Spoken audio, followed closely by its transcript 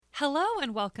Hello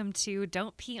and welcome to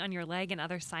Don't Pee on Your Leg and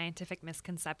Other Scientific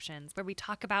Misconceptions, where we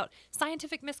talk about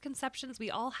scientific misconceptions we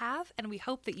all have, and we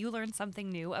hope that you learn something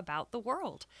new about the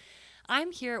world.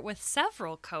 I'm here with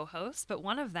several co-hosts, but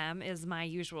one of them is my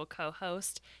usual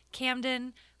co-host,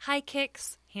 Camden, High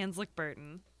Kicks, Hanslick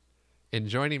Burton. And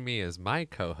joining me is my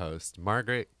co-host,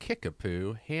 Margaret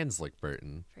Kickapoo Hanslick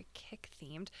Burton. Very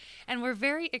kick-themed. And we're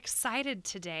very excited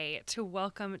today to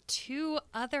welcome two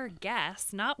other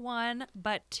guests. Not one,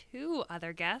 but two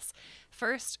other guests.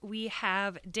 First, we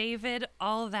have David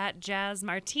All That Jazz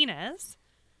Martinez.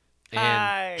 And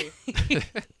hi!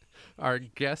 Our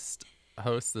guest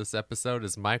host this episode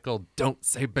is Michael Don't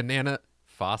Say Banana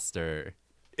Foster.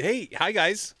 Hey, hi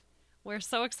guys. We're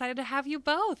so excited to have you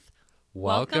both.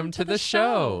 Welcome to the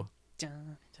show.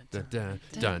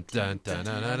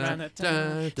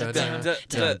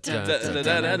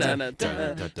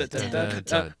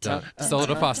 Solo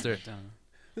to Foster.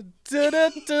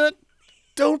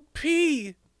 Don't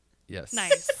pee. Yes.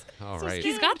 Nice. All So right.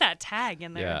 he's got that tag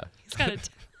in there. Yeah. He's got it.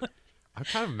 I'm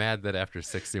kind of mad that after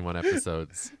 61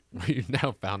 episodes, we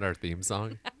now found our theme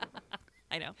song.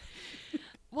 I know.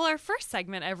 Well, our first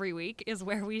segment every week is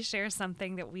where we share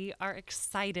something that we are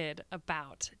excited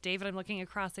about. David, I'm looking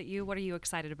across at you. What are you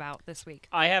excited about this week?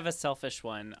 I have a selfish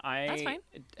one. That's fine.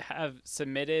 Have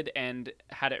submitted and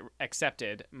had it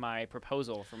accepted my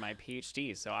proposal for my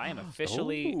PhD. So I am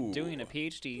officially doing a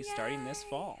PhD starting this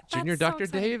fall. Junior That's so Dr.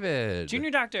 exciting. David.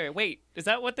 Junior doctor. Wait, is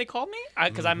that what they call me?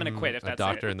 Because I'm going to quit if A that's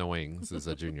doctor it. in the wings is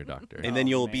a junior doctor. And then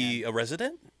you'll man. be a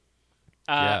resident?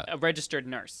 Yeah. A registered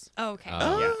nurse. Oh, okay.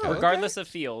 Yeah. okay. Regardless of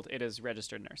field, it is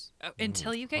registered nurse.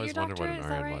 Until you get Always your wondered doctorate, what is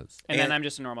an that RN right? was. And then And- I'm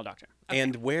just a normal doctor.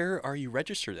 And where are you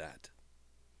registered at?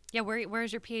 Yeah,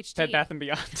 where's your PhD? Bed Bath and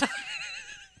Beyond.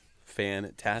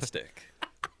 Fantastic.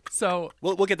 So,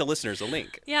 We'll get the listeners a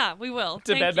link. Yeah, we will.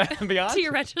 To Thank Bed you. Bath and Beyond? To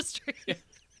your registry.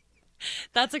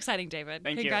 That's exciting, David.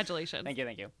 Thank you. Congratulations. Thank you,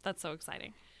 thank you. That's so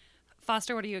exciting.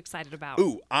 Foster, what are you excited about?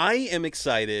 Ooh, I am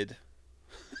excited.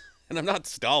 And I'm not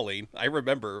stalling. I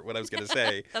remember what I was going to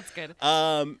say. That's good.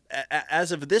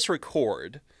 As of this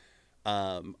record,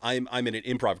 I'm in an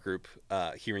improv group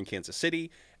here in Kansas City,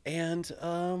 and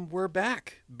we're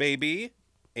back, baby.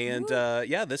 And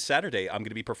this Saturday I'm going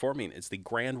to be performing. It's the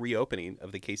grand reopening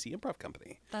of the KC Improv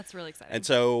Company, That's really exciting. and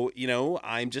so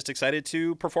I'm just excited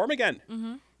to perform again.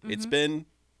 It's been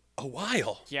a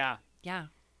while. Yeah. Yeah.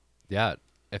 yeah,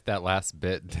 if that last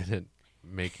bit didn't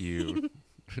make you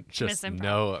just Miss improv.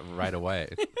 know right away,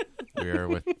 we are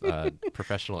with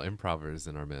professional improvers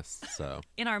in our midst. So,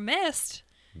 In our midst,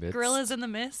 midst. gorillas in the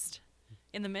mist.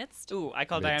 In the midst. Ooh, I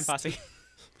call Diane Midst. Fossey.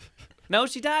 No,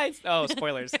 she died. Oh,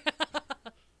 spoilers.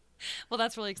 Well,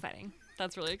 that's really exciting.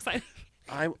 That's really exciting.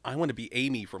 I want to be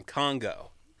Amy from Congo.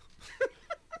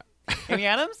 Amy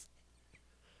Adams?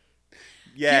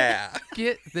 Yeah.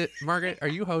 Get the Margaret. Are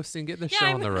you hosting? Get the Yeah, show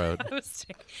I'm on the road.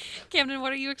 hosting. Camden,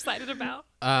 what are you excited about?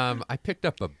 I picked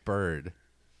up a bird.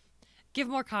 Give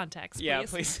more context, please. Yeah,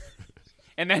 please.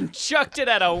 And then chucked it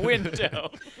at a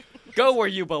window. Go where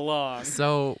you belong.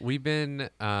 So we've been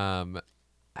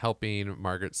helping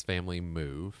Margaret's family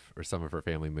move, or some of her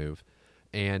family move,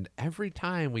 and every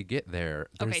time we get there,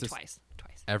 there's Okay, this, twice.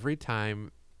 Every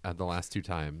time, the last two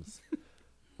times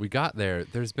we got there,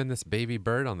 there's been this baby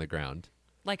bird on the ground,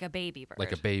 Like a baby bird.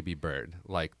 like a baby bird,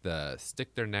 like the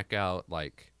stick their neck out,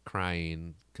 like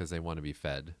crying because they want to be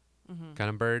fed, kind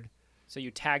of bird. So you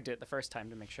tagged it the first time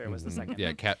to make sure it was the second.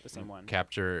 Yeah, the same one.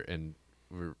 capture and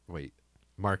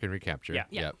mark and recapture. Yeah.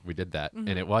 Yeah. we did that, and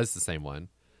it was the same one.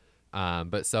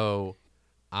 But so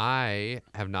I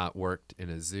have not worked in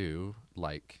a zoo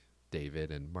like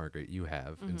David and Margaret you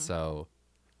have, and so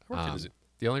I worked in a zoo.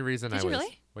 the only reason Did I you was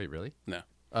really? wait really No.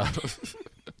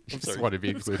 just sorry. want to be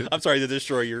included. I'm sorry to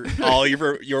destroy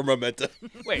your momentum.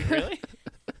 Wait, really?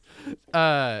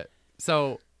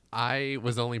 So I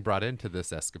was only brought into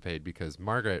this escapade because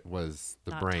Margaret was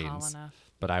the Not brains, tall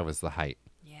enough. but I was the height.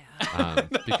 Yeah.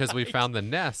 Because we found the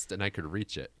nest and I could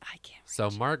reach it. I can't. So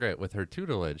Margaret, with her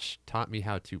tutelage, taught me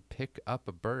how to pick up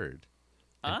a bird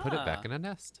and put it back in a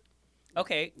nest.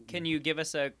 Okay, can you give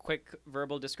us a quick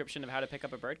verbal description of how to pick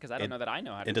up a bird? Because I don't know that I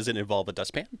know how to. And does it involve a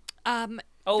dustpan?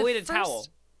 Oh, the wait, a first- towel.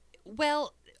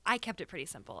 Well, I kept it pretty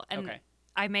simple, and Okay.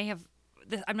 I may have.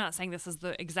 I'm not saying this is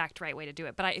the exact right way to do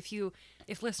it, but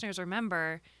if listeners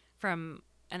remember from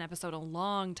an episode a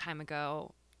long time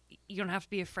ago, you don't have to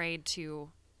be afraid to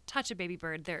touch a baby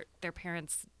bird. Their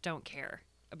parents don't care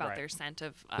about Right. their scent of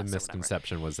us The or whatever.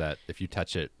 misconception was that if you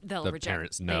touch it, They'll the reject-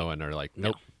 parents know they- and are like, No,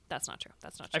 nope. that's not true.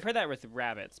 That's not true. I've heard that with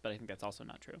rabbits, but I think that's also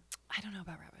not true. I don't know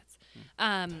about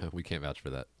rabbits. We can't vouch for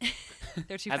that.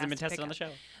 They're too Hasn't fast been to tested pick on the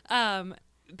up. show.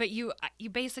 But you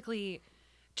basically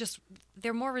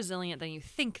they're more resilient than you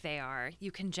think they are.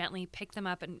 You can gently pick them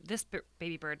up, and this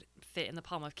baby bird fit in the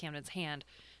palm of Camden's hand.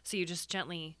 So you just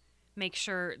gently make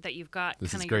sure that you've got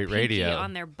kind of your pinky radio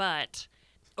on their butt,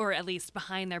 or at least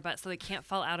behind their butt, so they can't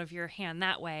fall out of your hand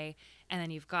that way. And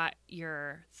then you've got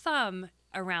your thumb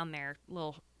around their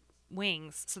little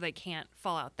wings, so they can't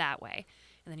fall out that way.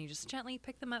 And then you just gently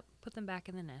pick them up, put them back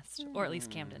in the nest, or at least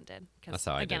Camden did. That's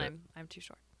how I did it. I'm too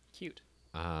short. Cute.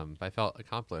 But I felt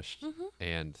accomplished,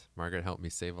 and Margaret helped me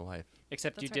save a life.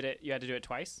 Except That's you did it. You had to do it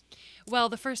twice. Well,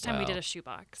 the first time we did Well. a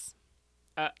shoebox,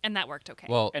 and that worked okay.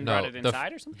 Well, And no, brought it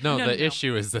inside or something? No, No, the no.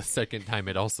 issue is the second time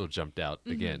it also jumped out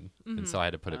again, and so I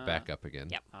had to put it back up again.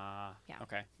 Yep. Yeah.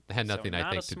 Okay. It had So nothing, not I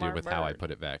a think, to do smart with how I bird.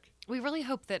 put it back. We really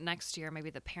hope that next year maybe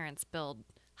the parents build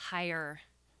higher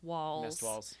walls. Nest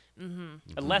walls.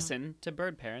 Mm-hmm. A lesson to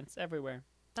bird parents everywhere.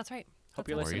 That's right. Hope That's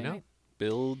you're absolutely listening. right.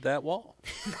 Build that wall.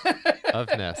 Of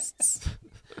nests.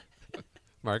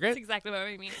 Margaret, That's exactly what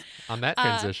we mean. on that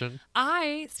transition,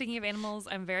 Speaking of animals,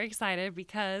 I'm very excited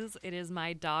because it is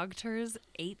my dogter's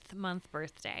 8th month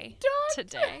birthday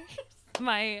today.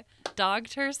 My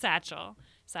dogter Satchel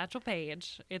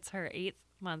Paige. It's her 8th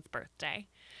month birthday.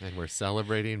 and we're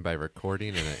celebrating by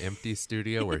recording in an empty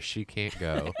studio where she can't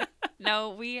go.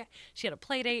 No, she had a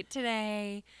play date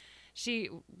today. She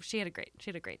had a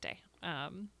great day.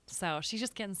 So she's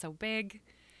just getting so big.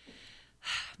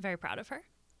 Very proud of her.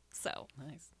 So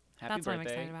Nice. Happy That's what I'm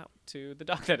birthday excited about. to the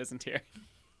dog that isn't here.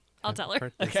 I'll tell her.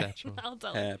 Birthday Satchel. I'll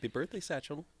tell her. Happy birthday,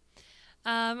 Satchel.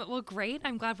 Well, great.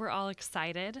 I'm glad we're all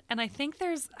excited. And I think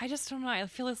I just don't know, I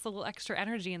feel this little extra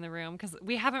energy in the room because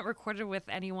we haven't recorded with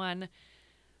anyone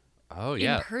Oh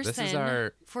yeah, in person this is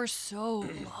our for so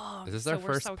long. our we're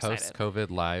first so excited.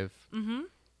 post-COVID live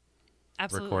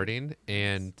Absolutely. recording,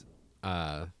 and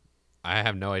I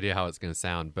have no idea how it's going to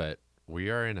sound, but we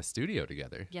are in a studio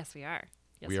together. Yes, we are.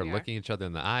 Yes, we are looking each other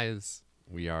in the eyes.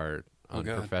 We are on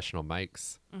God. professional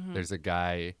mics. Mm-hmm. There's a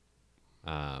guy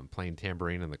playing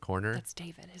tambourine in the corner. That's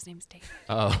David. His name's David.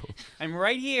 Oh, I'm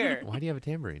right here. why do you have a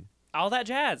tambourine? All that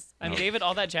jazz. I'm Oh. David.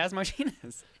 All that jazz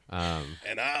Martinez.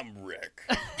 And I'm Rick.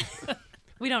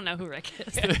 We don't know who Rick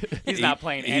is. He's not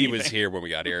playing anything. He was here when we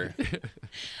got here.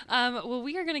 Well,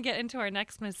 we are going to get into our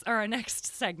next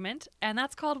segment, and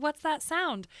that's called "What's That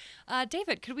Sound?"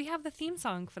 David, could we have the theme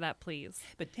song for that, please?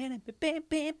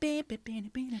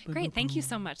 Great, thank you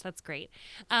so much. That's great.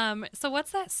 So,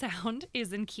 "What's That Sound?"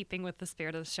 is in keeping with the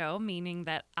spirit of the show, meaning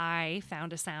that I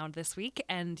found a sound this week,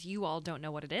 and you all don't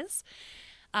know what it is.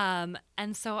 And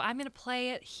so I'm going to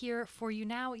play it here for you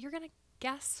now. You're going to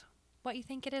guess what you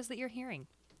think it is that you're hearing.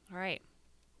 All right.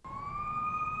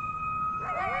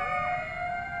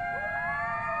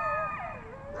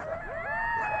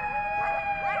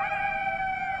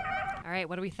 All right,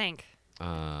 what do we think? Is this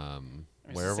a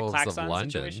Werewolves of klaxon London.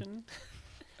 situation?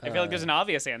 I feel like there's an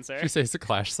obvious answer. Did you say it's a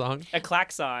Clash song? A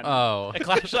klaxon. Oh. A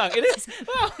Clash song. It is.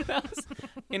 Wow, that was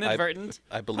inadvertent.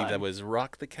 I believe that was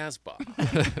Rock the Casbah.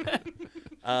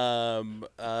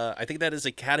 I think that is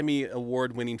Academy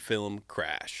Award-winning film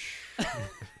Crash.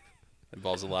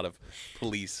 Involves a lot of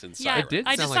police and Yeah, sirens. It did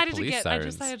I sound decided like police I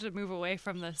sirens. decided to move away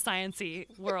from the science-y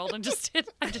world and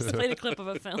I just played a clip of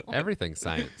a film. Everything's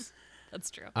science.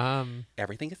 That's true.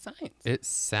 Everything is science. It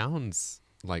sounds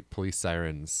like police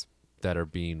sirens that are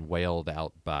being wailed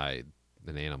out by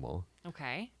an animal.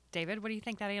 Okay. David, what do you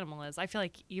think that animal is? I feel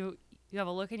like you have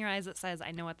a look in your eyes that says,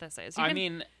 I know what this is.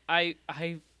 The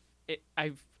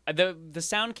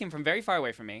sound came from very far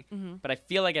away from me, but I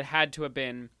feel like it had to have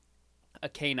been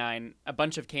a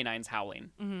bunch of canines howling,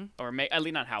 or at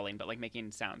least not howling, but like making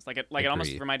sounds. Like it almost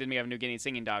Agreed. reminded me of New Guinea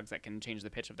singing dogs that can change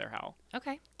the pitch of their howl.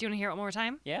 Okay. Do you want to hear it one more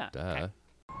time? Yeah. Duh.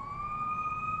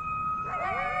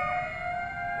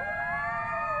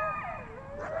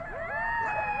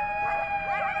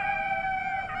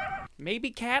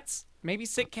 Maybe cats, maybe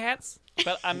sick cats,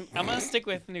 but I'm gonna stick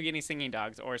with New Guinea singing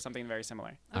dogs or something very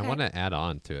similar. I Okay. want to add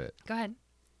on to it. Go ahead.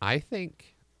 I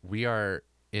think we are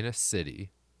in a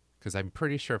city, because I'm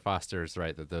pretty sure Foster is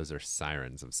right that those are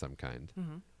sirens of some kind.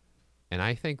 And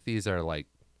I think these are like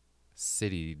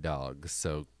city dogs.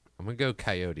 So I'm going to go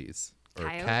coyotes. Or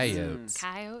coyotes.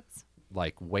 Coyotes.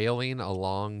 Like wailing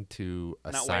along to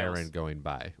a Not siren whales. going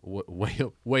by.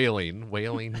 Wailing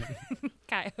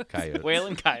Coyotes. coyotes. Whale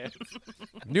and coyote.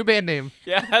 New band name.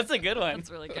 Yeah, that's a good one.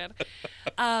 That's really good.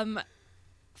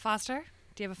 Foster,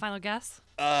 do you have a final guess?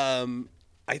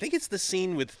 I think it's the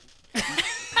scene with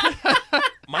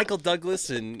Michael Douglas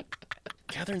and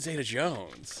Catherine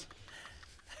Zeta-Jones.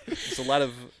 There's a lot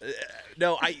of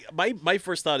my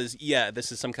first thought is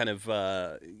this is some kind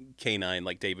of canine,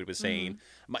 like David was saying.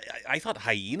 I thought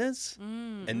hyenas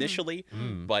initially,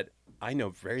 but I know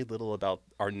very little about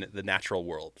the natural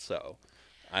world, so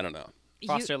I don't know.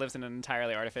 Foster lives in an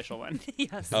entirely artificial one.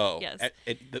 Yes. Oh, Yes.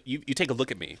 You take a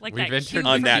look at me. Like We've that entered cube the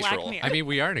from Black unnatural. Mirror. I mean,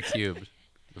 we are in a cube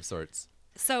of sorts.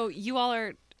 So you all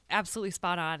are absolutely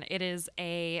spot on. It is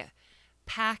a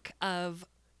pack of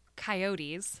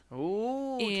coyotes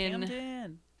Ooh, In-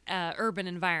 Camden. urban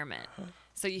environment.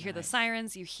 So you hear the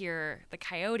sirens, you hear the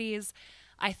coyotes.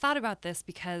 I thought about this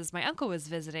because my uncle was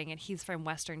visiting and he's from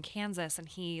western Kansas and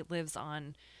he lives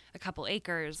on a couple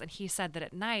acres, and he said that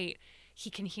at night he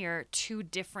can hear two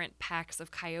different packs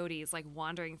of coyotes like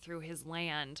wandering through his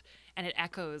land, and it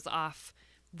echoes off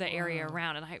the area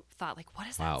around. And I thought, like, what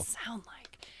does Wow. that sound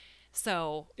like?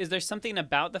 So Is there something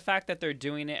about the fact that they're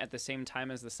doing it at the same time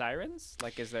as the sirens?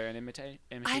 Like, is there an imitation?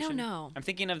 I don't know. I'm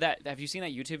thinking of that. Have you seen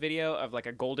that YouTube video of like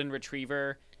a golden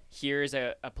retriever hears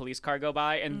a police car go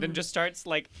by and then just starts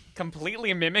like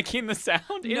completely mimicking the sound?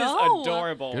 It is No.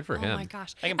 adorable. Good for Oh him. my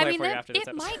gosh. I can play it mean, for you that- after this it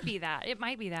episode. might be that. It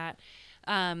might be that.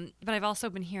 But I've also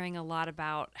been hearing a lot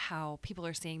about how people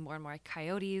are seeing more and more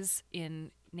coyotes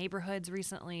in neighborhoods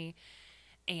recently.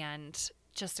 And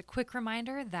just a quick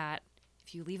reminder that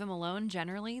if you leave them alone,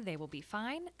 generally they will be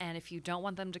fine. And if you don't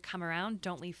want them to come around,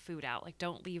 don't leave food out. Like,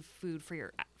 don't leave food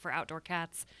for outdoor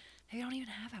cats. They don't even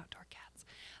have outdoor cats.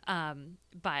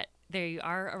 But they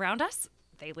are around us.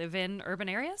 They live in urban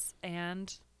areas,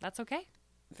 and that's okay.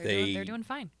 They're doing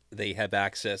fine. They have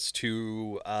access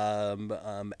to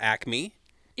Acme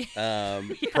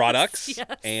products, yes.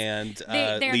 and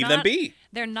They're leave them not- be.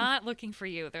 They're not looking for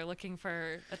you. They're looking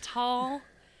for a tall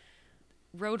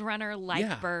roadrunner-like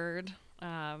Yeah. bird.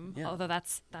 Although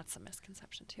that's a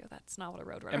misconception too. That's not what a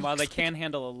roadrunner. And while they looks can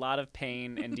handle a lot of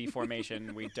pain and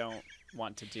deformation, we don't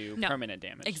want to do No. permanent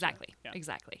damage. Exactly. Yeah.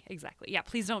 Exactly. Yeah,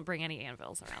 please don't bring any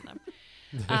anvils around them.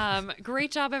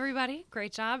 Great job, everybody.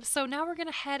 Great job. So now we're going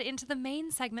to head into the main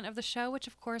segment of the show, which,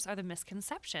 of course, are the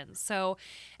misconceptions. So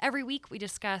every week we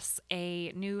discuss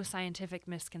a new scientific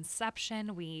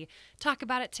misconception. We talk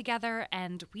about it together,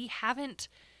 and we haven't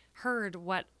heard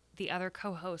what the other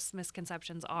co-hosts'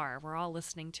 misconceptions are. We're all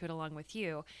listening to it along with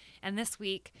you. And this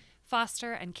week,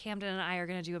 Foster and Camden and I are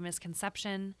going to do a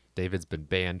misconception. David's been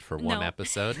banned for one No.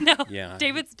 episode. No, Yeah.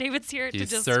 David's here to He's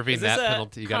just serving Is this that a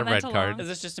penalty. You got a red comment card. along? Is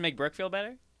this just to make Brooke feel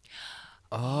better?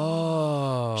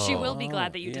 Oh. She will be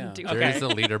glad that you yeah. didn't do There it. is a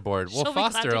leaderboard. She'll Well, be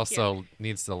glad Foster to also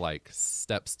needs to like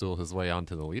step stool his way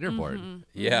onto the leaderboard. Mm-hmm.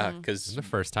 Yeah, because In the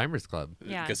First Timers Club.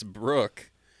 Yeah. Brooke,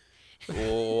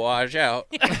 watch out.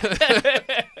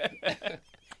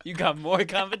 You got more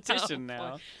competition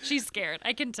now. She's scared.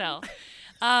 I can tell.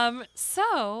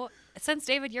 So, since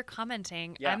David, you're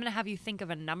commenting, Yeah. I'm going to have you think of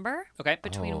a number Okay.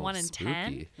 between Oh, 1 and 10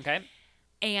 spooky. Okay.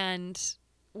 and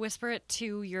whisper it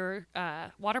to your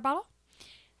water bottle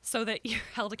so that you're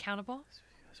held accountable.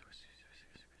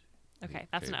 Okay,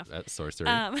 that's Okay, enough. That's sorcery.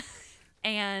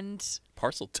 And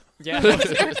Parcel. Yeah.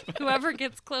 whoever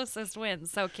gets closest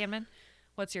wins. So, Camden,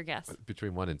 what's your guess?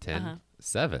 Between 1 and 10. Uh-huh.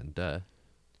 7. Duh.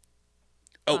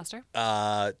 Foster?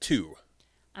 2.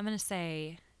 I'm going to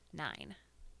say 9.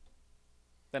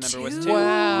 The number was 2. Two?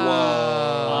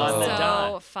 On the So,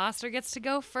 dot. Foster gets to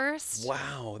go first.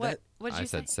 Wow. What'd you I say?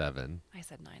 said 7. I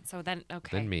said 9. So then,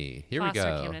 okay. Then me. Here Foster, we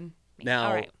go. Camden, me. Now,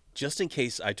 All right. just in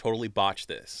case I totally botch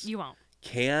this, You won't.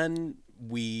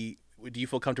 do you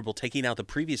feel comfortable taking out the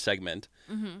previous segment,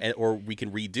 Mm-hmm. or we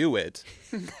can redo it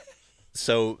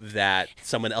so that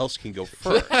someone else can go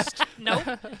first? Nope.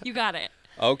 You got it.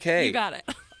 Okay. You got it.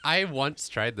 I once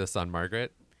tried this on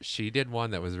Margaret. She did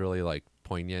one that was really like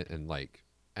poignant and like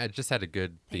it just had a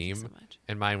good Thank you theme. so much.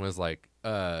 And mine was like,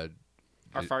 Are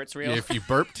farts real? if you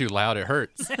burp too loud, it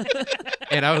hurts.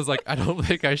 And I was like, I don't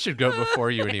think I should go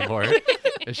before you anymore.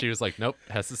 And she was like, nope,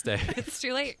 has to stay. It's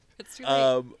too late. It's too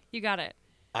late. You got it.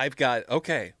 I've got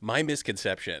my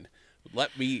misconception.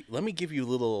 Let me give you a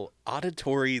little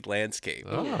auditory landscape.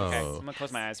 Oh. Okay. I'm gonna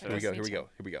close my eyes for Here we this. go.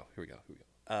 Here we go.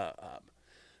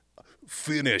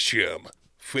 Finish him.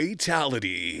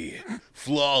 Fatality.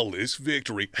 Flawless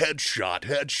victory.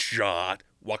 Headshot.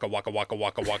 Waka waka waka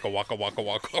waka waka waka waka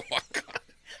waka waka.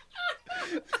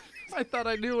 I thought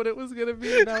I knew what it was going to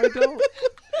be, and now I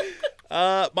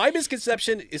don't. My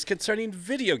misconception is concerning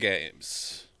video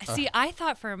games. See, I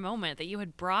thought for a moment that you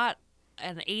had brought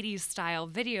an 80s style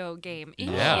video game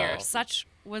in Yeah. here. Such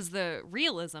was the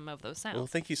realism of those sounds. Well,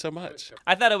 thank you so much.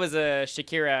 I thought it was a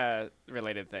Shakira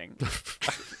related thing.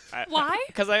 Why?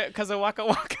 Because of Waka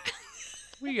Waka.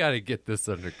 We got to get this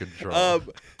under control.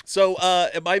 So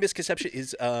my misconception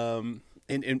is, and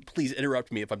please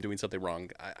interrupt me if I'm doing something wrong.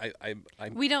 I'm.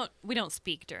 We don't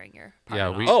speak during your part Yeah,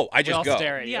 at all. we- Oh, I We just all go.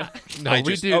 stare at you. Yeah. no, I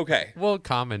we just- do. okay. We'll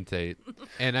commentate.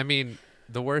 And I mean,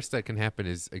 the worst that can happen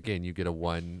is, again, you get a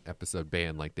 1-episode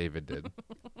ban like David did.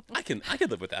 I can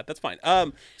live with that. That's fine.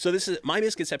 So this is my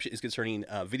misconception is concerning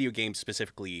video games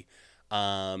specifically.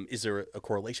 Is there a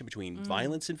correlation between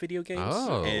violence in video games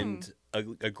and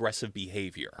aggressive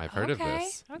behavior? I've heard of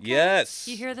this. Okay. Yes.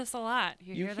 You hear this a lot.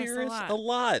 You hear this a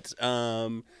lot.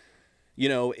 You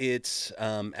know, it's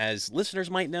as listeners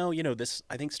might know, you know, this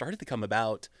I think started to come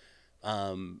about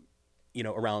you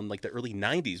know, around like the early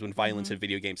 90s when violence in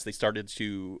video games, they started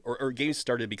to, or games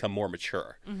started to become more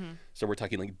mature. So we're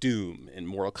talking like Doom and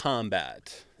Mortal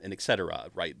Kombat and etc.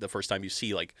 Right? The first time you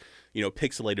see like, you know,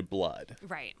 pixelated blood.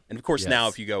 Right. And of course now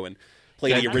if you go and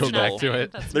play Yeah, the go original, back to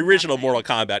it. That's the original nothing.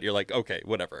 Mortal Kombat, you're like, okay,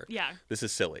 whatever. Yeah. This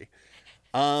is silly.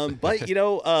 But you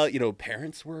know,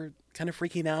 parents were kind of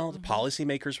freaking out.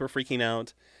 Policymakers were freaking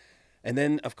out. And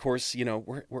then, of course, you know,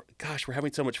 we're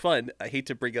having so much fun. I hate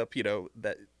to bring up, you know,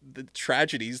 that the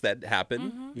tragedies that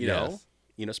happen, you know,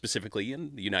 specifically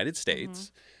in the United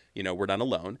States. You know, we're not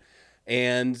alone.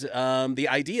 And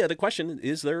the question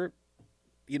is there,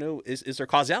 you know, is there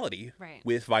causality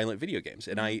with violent video games?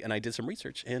 And I did some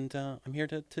research, and I'm here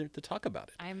to talk about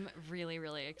it. I'm really,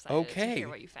 really excited to hear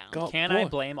what you found. Can I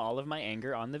blame all of my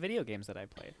anger on the video games that I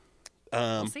played?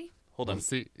 We'll see. Hold on. We'll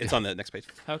see. It's on the next page.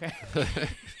 Okay.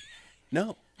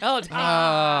 No. Oh,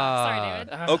 Sorry,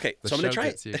 David. Okay, The so I'm going to show try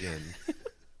gets it. you again.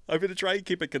 I'm going to try and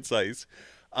keep it concise.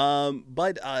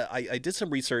 But I did some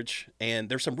research, and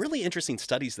there's some really interesting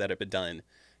studies that have been done,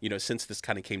 you know, since this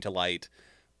kind of came to light.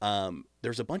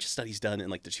 There's a bunch of studies done in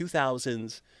like the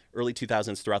 2000s, early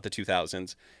 2000s, throughout the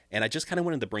 2000s. And I just kind of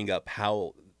wanted to bring up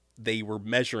how they were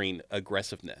measuring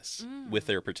aggressiveness with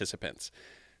their participants.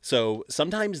 So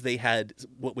sometimes they had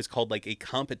what was called like a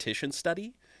competition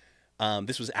study.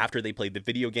 This was after they played the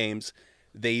video games.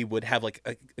 They would have like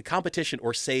a competition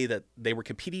or say that they were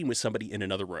competing with somebody in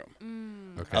another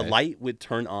room. Okay. A light would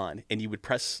turn on and you would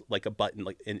press like a button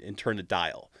like and turn a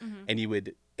dial. And you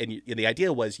would and the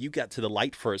idea was you got to the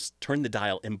light first, turned the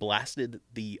dial and blasted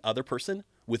the other person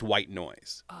with white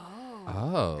noise.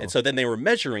 Oh. And so then they were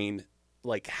measuring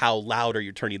like how loud are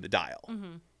you turning the dial.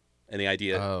 And the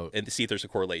idea and to see if there's a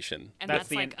correlation. And That's that's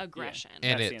the like in- aggression.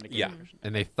 And That's it- the indicator. yeah.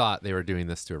 And they thought they were doing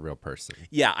this to a real person.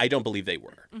 Yeah, I don't believe they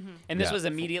were. And this Yeah. was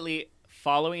immediately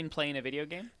following playing a video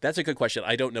game? That's a good question.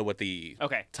 I don't know what the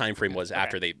Okay. time frame was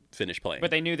after they finished playing.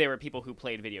 But they knew they were people who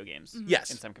played video games.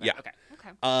 Yes. In some Yeah. capacity. Okay.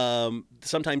 Okay.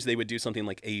 Sometimes they would do something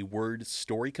like a word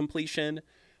story completion.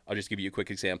 I'll just give you a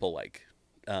quick example, like,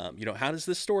 you know, how does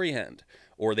this story end?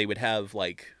 Or they would have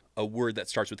like a word that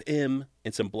starts with M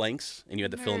and some blanks, and you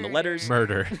had to fill in the letters.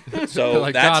 Murder. So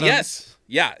Like, that's got 'em. yes,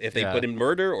 yeah. If they Yeah. put in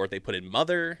murder or if they put in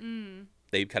mother,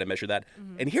 they kind of measure that.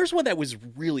 And here's one that was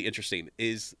really interesting: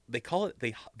 is they call it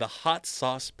the hot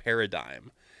sauce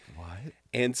paradigm. What?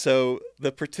 And so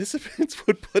the participants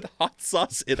would put hot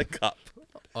sauce in a cup.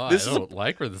 Oh, This I is a- don't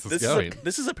like where this is This going.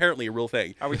 this is apparently a real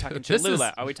thing. Are we talking This is-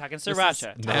 Cholula? Are we talking This is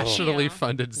Sriracha? nationally Yeah.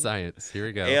 funded science. Here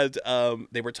we go. And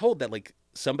they were told that like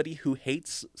somebody who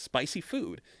hates spicy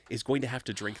food is going to have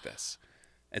to drink this.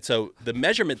 And so the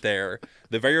measurement there,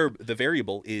 the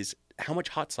variable is how much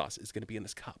hot sauce is going to be in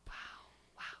this cup. Wow.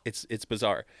 It's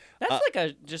bizarre. That's like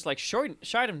a just like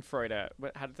Schadenfreude.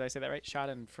 How did I say that right?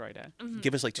 Schadenfreude.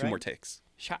 Give us like two Right. more takes.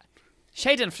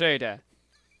 Schadenfreude.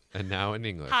 And now in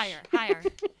English. Higher.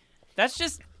 That's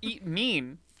just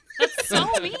mean. That's so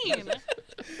mean.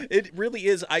 It really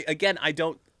is. I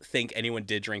don't think anyone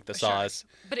did drink the sauce.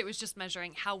 But it was just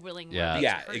measuring how willing Yeah. were they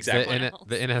Yeah, to hurt exactly. someone The, else.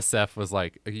 the NSF was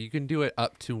like, you can do it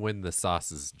up to when the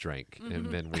sauce is drank, and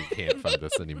then we can't fund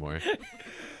this anymore.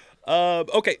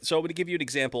 Okay, so I'm going to give you an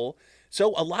example.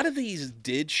 So a lot of these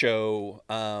did show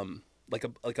like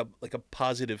a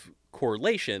positive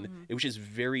correlation, which is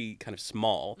very kind of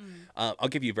small. I'll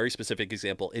give you a very specific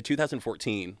example. In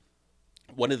 2014,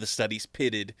 one of the studies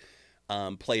pitted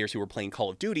players who were playing Call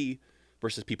of Duty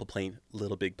versus people playing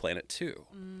Little Big Planet 2,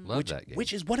 Love that game.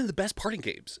 which is one of the best party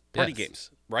games,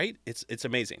 right? It's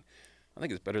amazing. I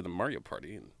think it's better than Mario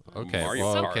Party. And Okay, Mario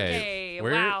well, Kart. okay.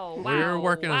 Wow, We're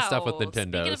working on stuff with wow.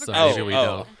 Nintendo, Speaking of so aggression- maybe we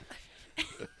don't.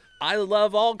 I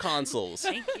love all consoles.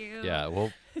 Thank you. Yeah,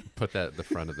 we'll put that at the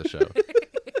front of the show.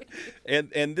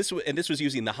 and this was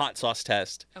using the hot sauce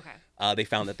test. Okay. They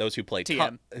found that those who played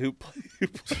TM. who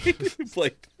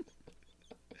played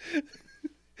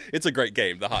it's a great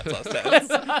game, the hot sauce test.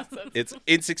 That's awesome. It's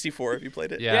E64. Have you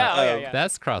played it? Yeah, Yeah, yeah.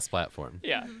 that's cross-platform.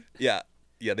 Yeah.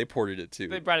 Yeah, they ported it to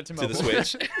They brought it to the mobile.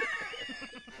 Switch.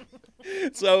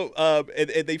 So,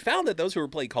 and they found that those who were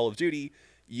playing Call of Duty,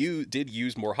 did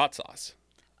use more hot sauce.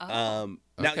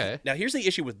 Okay. Now here's the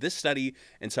issue with this study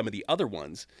and some of the other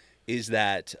ones is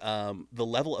that the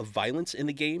level of violence in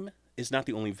the game is not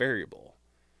the only variable.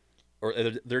 or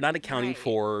they're not accounting Right.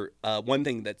 for one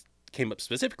thing that came up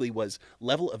specifically was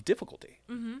level of difficulty,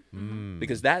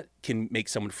 because that can make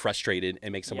someone frustrated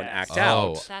and make someone Yes. act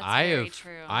out. That's I very have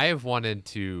true. I have wanted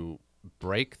to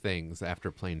break things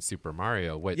after playing Super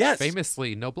Mario, which Yes.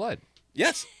 famously no blood.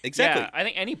 Yes, exactly. Yeah, I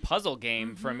think any puzzle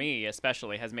game for me,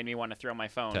 especially, has made me want to throw my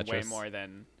phone way Tetris. more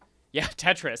than. Yeah,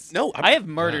 Tetris. No, I have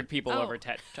murdered people Oh. over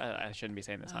I shouldn't be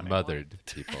saying this on air. Mothered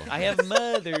people. I have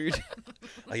mothered.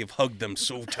 I have hugged them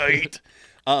so tight.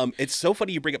 It's so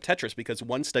funny you bring up Tetris, because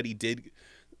one study did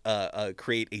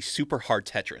create a super hard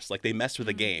Tetris. Like, they messed with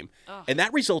the game, and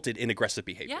that resulted in aggressive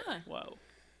behavior. Yeah. Whoa.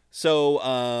 So,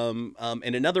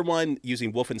 and another one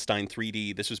using Wolfenstein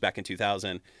 3D. This was back in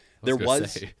 2000. There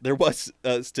was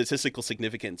statistical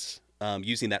significance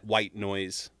using that white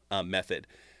noise method,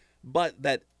 but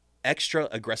that extra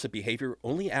aggressive behavior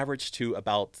only averaged to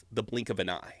about the blink of an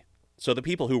eye. So the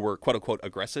people who were quote unquote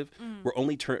aggressive were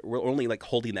only like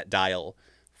holding that dial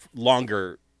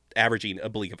longer, averaging a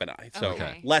blink of an eye. So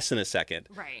Okay. less than a second,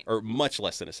 Right. or much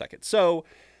less than a second. So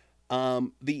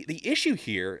the issue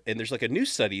here, and there's like a new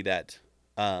study that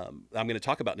I'm going to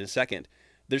talk about in a second.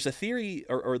 There's a theory,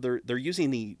 or they're using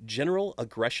the general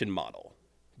aggression model.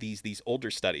 These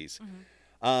older studies,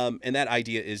 and that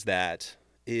idea is that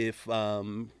if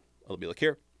let me look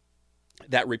here,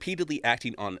 that repeatedly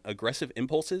acting on aggressive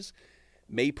impulses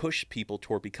may push people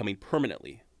toward becoming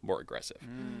permanently more aggressive.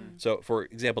 So, for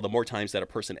example, the more times that a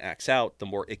person acts out, the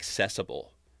more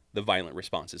accessible the violent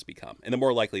responses become, and the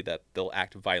more likely that they'll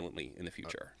act violently in the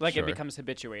future. Like Sure. it becomes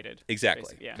habituated. Exactly.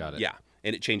 basically. Yeah. Got it. Yeah,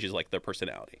 and it changes like their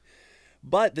personality.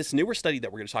 But this newer study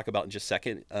that we're going to talk about in just a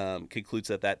second concludes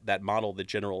that model, the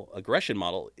general aggression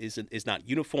model, is not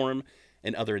uniform,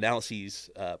 and other analyses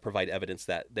provide evidence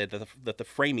that the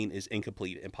framing is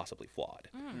incomplete and possibly flawed.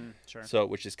 Sure. So,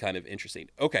 which is kind of interesting.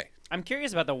 Okay, I'm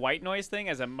curious about the white noise thing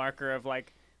as a marker of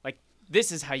like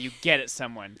this is how you get at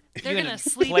someone. They're You're gonna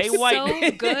sleep play white.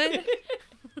 so good.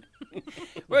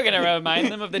 We're gonna remind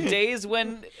them of the days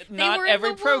when not were in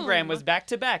every the program womb. was back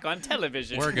to back on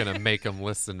television. We're gonna make them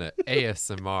listen to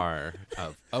ASMR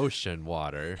of ocean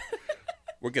water.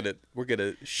 we're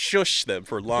gonna shush them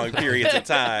for long periods of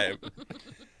time.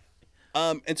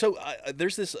 And so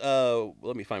there's this.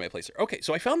 Let me find my place here. Okay,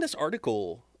 so I found this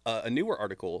article, a newer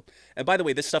article, and by the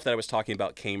way, this stuff that I was talking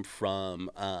about came from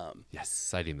Yes,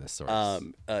 citing this source.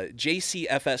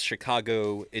 JCFS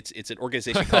Chicago. It's an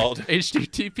organization called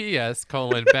https://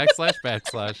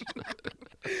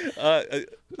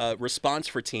 Response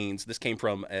for Teens. This came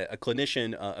from a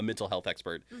clinician, a mental health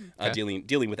expert,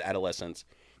 dealing with adolescents.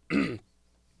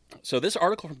 So this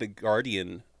article from The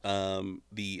Guardian,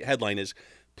 the headline is,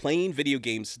 "Playing video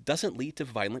games doesn't lead to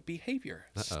violent behavior,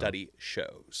 study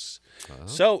shows."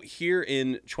 So here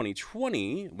in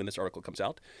 2020, when this article comes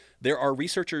out, there are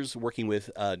researchers working with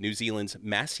New Zealand's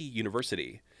Massey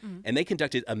University, and they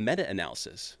conducted a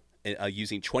meta-analysis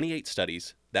using 28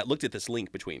 studies that looked at this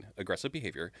link between aggressive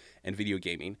behavior and video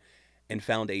gaming, and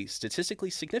found a statistically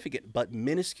significant but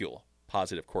minuscule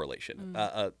positive correlation.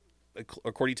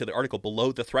 According to the article,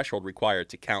 below the threshold required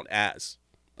to count as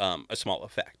a small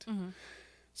effect.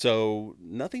 So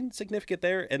nothing significant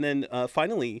there. And then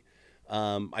finally,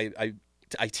 I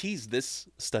teased this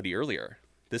study earlier.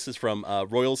 This is from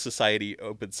Royal Society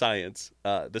Open Science.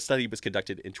 The study was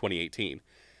conducted in 2018.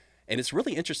 And it's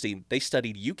really interesting. They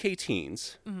studied UK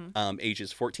teens,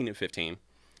 ages 14 and 15.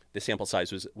 The sample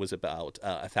size was about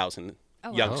 1,000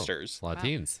 youngsters. A lot of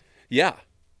teens. Yeah.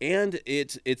 And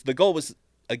it's the goal was,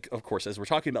 of course, as we're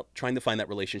talking about, trying to find that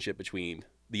relationship between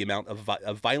the amount of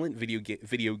violent video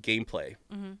gameplay.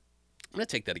 I'm going to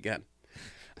take that again.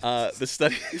 The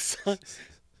study,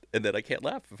 and then I can't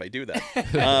laugh if I do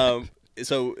that.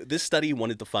 So this study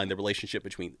wanted to find the relationship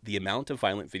between the amount of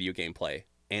violent video gameplay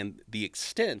and the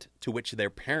extent to which their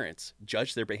parents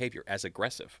judge their behavior as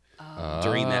aggressive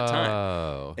during that time.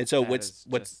 Oh. And so That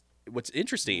is what's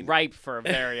interesting, ripe for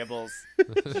variables.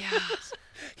 Yeah.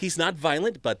 he's not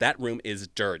violent, but that room is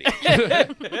dirty.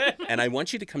 And I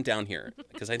want you to come down here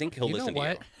because I think he'll You know listen what?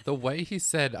 to you. The way he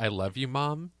said "I love you,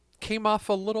 Mom" came off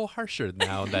a little harsher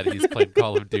now that he's played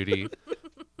Call of Duty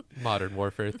Modern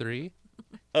Warfare 3.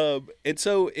 And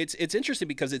so it's interesting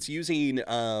because it's using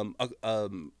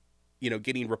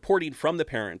getting reporting from the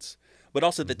parents, but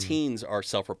also the teens are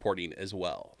self-reporting as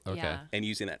well. Okay. Yeah. And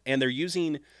using that, and they're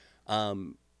using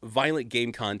violent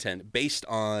game content based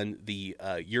on the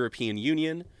European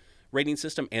Union rating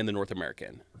system and the North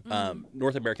American.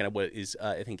 North American is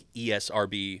I think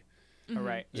ESRB. All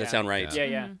right. Does that sound right? Yeah,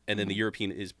 yeah. And then the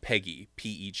European is PEGI,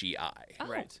 PEGI. Oh.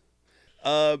 Right.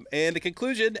 And the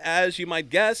conclusion, as you might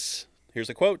guess, Here's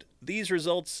a quote. These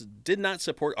results did not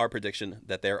support our prediction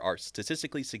that there are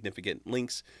statistically significant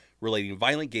links relating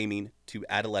violent gaming to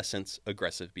adolescents'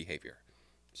 aggressive behavior.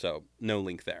 So no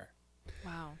link there.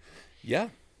 Wow. Yeah.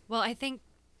 Well, I think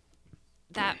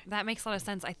that makes a lot of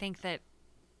sense. I think that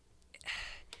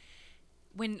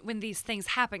when these things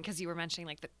happen, because you were mentioning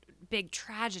like the big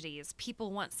tragedies,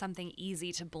 people want something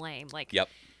easy to blame. Like, Yep.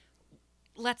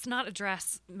 let's not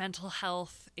address mental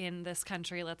health in this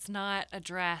country. Let's not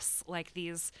address like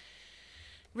these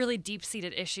really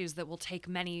deep-seated issues that will take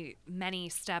many, many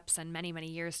steps and many, many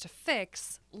years to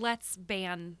fix. Let's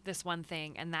ban this one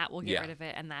thing, and that will get Yeah. rid of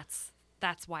it. And that's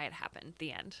why it happened.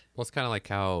 The end. Well, it's kind of like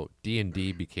how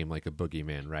D&D became like a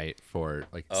boogeyman, right? For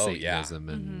like Oh, yeah. Satanism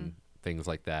and things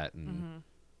like that. And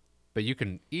but you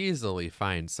can easily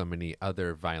find so many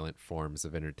other violent forms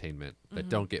of entertainment that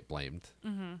don't get blamed.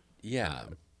 Yeah.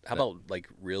 How about like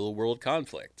real world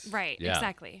conflict? Right. Yeah.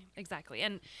 Exactly.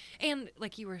 And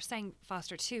like you were saying,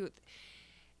 Foster, too,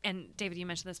 and David, you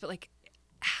mentioned this, but like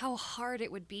how hard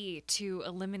it would be to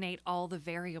eliminate all the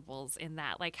variables in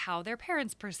that, like how their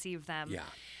parents perceive them. Yeah.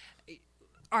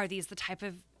 Are these the type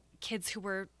of kids who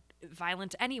were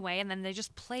violent anyway, and then they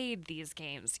just played these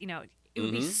games? You know, it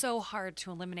would be so hard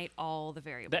to eliminate all the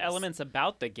variables. The elements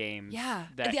about the games. Yeah,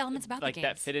 That, the elements about the like that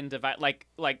games. fit into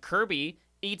like Kirby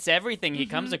eats everything he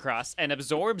comes across and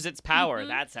absorbs its power.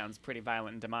 That sounds pretty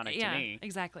violent and demonic Yeah, to me.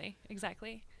 exactly.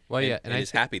 Well, yeah, And I he's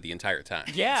happy the entire time.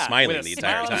 Yeah, Smiling with a the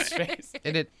entire smile on time. his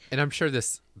face. and I'm sure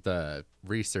the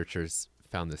researchers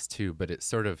found this too, but it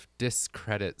sort of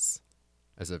discredits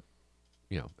as a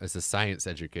science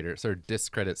educator, it sort of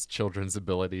discredits children's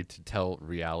ability to tell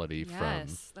reality from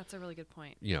Yes, that's a really good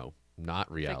point.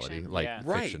 not reality, Fiction. like Yeah.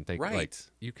 fiction. Right, Like right.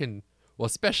 you can, well,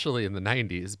 especially in the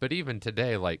 90s, but even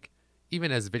today, like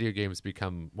even as video games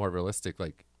become more realistic,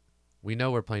 like we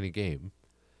know we're playing a game.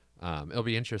 It'll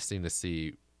be interesting to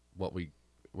see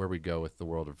where we go with the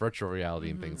world of virtual reality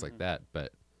and things like that.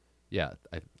 But yeah,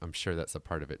 I'm sure that's a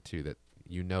part of it too, that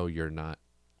you're not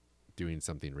doing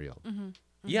something real.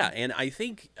 Yeah, and I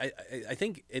think I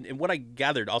think and what I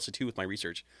gathered also too with my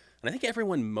research, and I think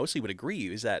everyone mostly would agree,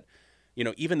 is that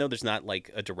even though there's not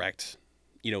like a direct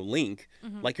link,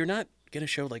 like you're not gonna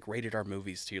show like rated R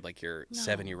movies to like your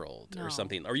 7-year-old No. or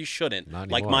something, or you shouldn't, Not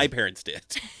like anymore. my parents did.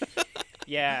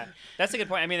 Yeah, that's a good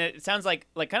point. I mean, it sounds like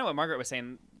kind of what Margaret was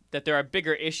saying, that there are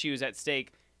bigger issues at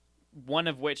stake. One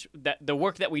of which, that the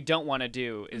work that we don't want to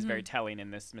do is very telling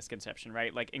in this misconception,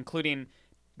 right? Like including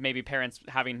maybe parents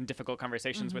having difficult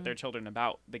conversations with their children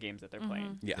about the games that they're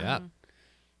playing. Yeah.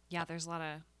 Yeah, there's a lot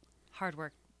of hard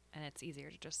work, and it's easier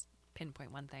to just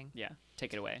pinpoint one thing. Yeah,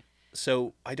 take it away.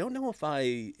 So I don't know if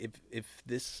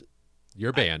this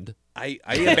You're banned. I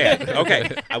am banned. Okay,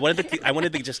 I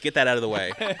wanted to just get that out of the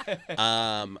way.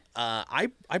 I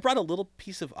brought a little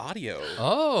piece of audio.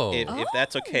 Oh. If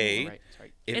that's okay. Right,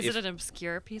 sorry. If, Is it an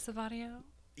obscure piece of audio?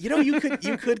 you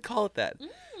could call it that.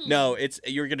 No,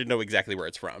 you're gonna know exactly where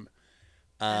it's from.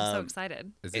 I'm so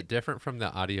excited. Is it different from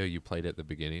the audio you played at the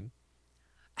beginning?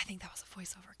 I think that was a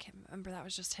voiceover, Kim. Remember, that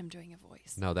was just him doing a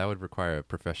voice. No, that would require a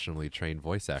professionally trained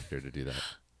voice actor to do that.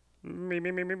 Me.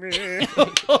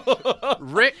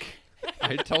 Rick,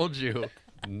 I told you,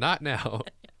 not now.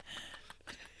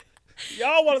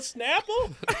 Y'all want to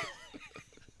Snapple?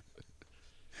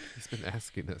 He's been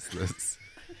asking us this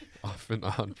off and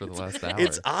on for the last hour.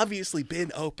 It's obviously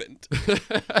been opened.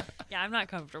 Yeah, I'm not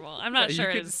comfortable. I'm not you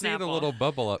sure can it's see the Snapple. little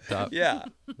bubble up top. Yeah.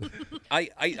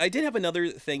 I did have another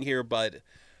thing here, but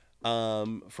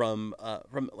from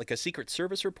like a Secret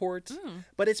Service report,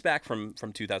 but it's back from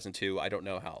 2002. I don't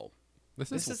know how.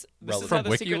 This is relevant. how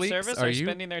From the Secret WikiLeaks? Service Are are you-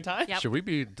 spending their time. Yep. Should we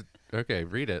be okay?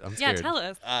 Read it. I'm Yeah, scared. tell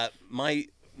us.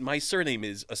 My surname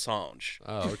is Assange.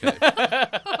 Oh,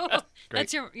 okay.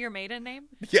 That's your maiden name?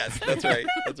 Yes, that's right.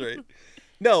 That's right.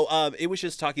 No, it was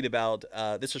just talking about.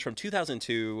 This was from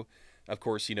 2002. Of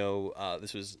course,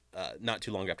 this was not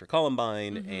too long after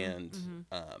Columbine and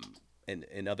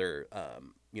other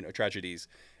tragedies,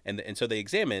 and so they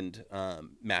examined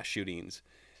mass shootings,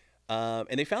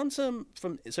 and they found some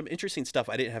interesting stuff.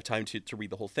 I didn't have time to read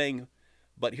the whole thing,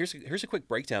 but here's a quick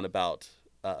breakdown about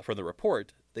from the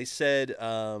report. They said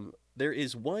there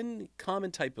is one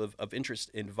common type of interest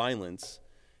in violence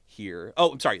here.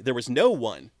 Oh, I'm sorry. There was no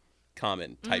one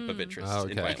common type of interest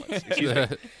in Okay. violence. Excuse me.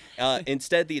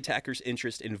 Instead, the attackers'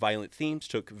 interest in violent themes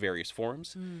took various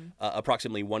forms.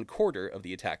 Approximately 1/4 of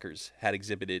the attackers had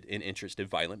exhibited an interest in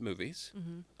violent movies.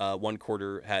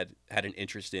 1/4 had an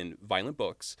interest in violent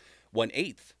books.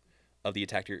 1/8 of the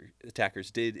attackers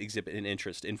did exhibit an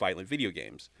interest in violent video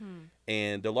games.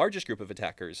 And the largest group of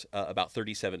attackers, about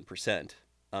 37%,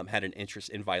 had an interest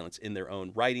in violence in their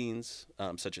own writings,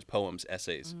 such as poems,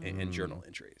 essays, and journal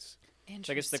entries.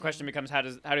 So I guess the question becomes, how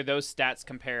do those stats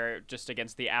compare just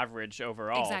against the average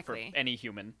overall Exactly. for any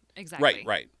human? Exactly.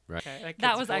 Right. Okay,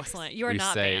 That was excellent. You are We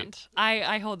not say- banned.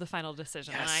 I hold the final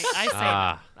decision, and I say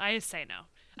no. I say no.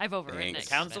 I've overridden Thanks. it.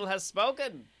 Council has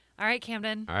spoken. All right,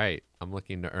 Camden. All right, I'm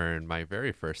looking to earn my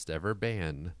very first ever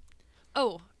ban.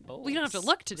 Oh, we don't have to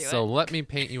look to do So it. let me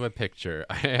paint you a picture.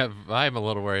 I'm a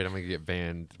little worried I'm gonna get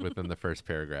banned within the first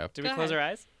paragraph. Do we Go close ahead. our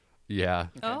eyes? Yeah.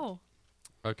 Oh.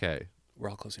 Okay. We're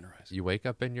all closing our eyes. You wake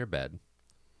up in your bed.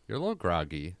 You're a little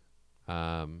groggy.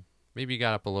 Maybe you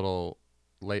got up a little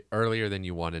earlier than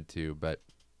you wanted to, but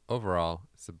overall,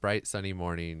 it's a bright sunny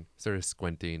morning. Sort of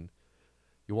squinting.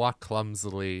 You walk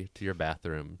clumsily to your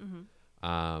bathroom.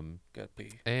 Gotta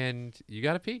pee. And you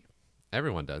gotta pee.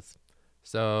 Everyone does.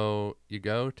 So you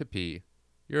go to pee.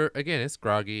 It's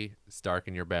groggy. It's dark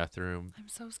in your bathroom. I'm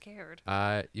so scared.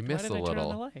 You miss Why a did I turn on the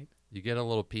little. light? You get a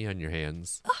little pee on your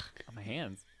hands, On my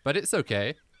hands. but it's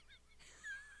okay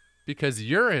because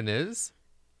urine is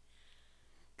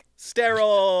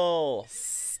Sterile.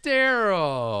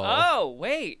 sterile. Oh,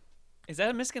 wait. Is that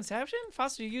a misconception?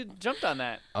 Foster, you jumped on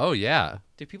that. Oh yeah.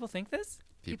 Do people think this?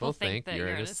 People think that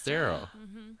urine is sterile.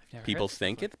 I've never People heard this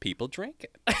think it. People drink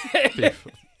it.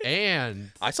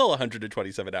 And I saw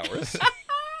 127 hours.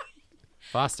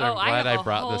 Foster, I'm I glad have I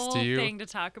brought a this whole to you. thing to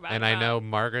talk about. And I know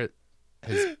Margaret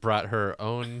has brought her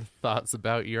own thoughts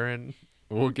about urine.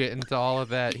 We'll get into all of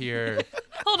that here.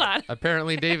 Hold on.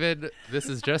 Apparently, David, this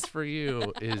is just for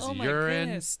you. Is Oh my urine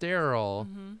goodness. sterile?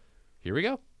 Here we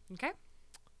go. Okay.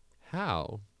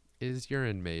 How is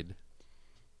urine made?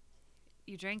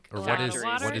 You drink Or a what lot is- of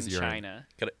what water. is in urine? China?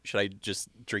 Should I just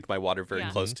drink my water very Yeah.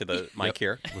 close to the mic Yep.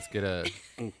 here? Let's get a.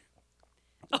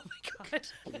 Oh my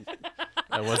god.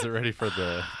 I wasn't ready for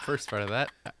the first part of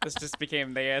that. This just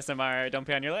became the ASMR don't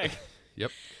pee on your leg.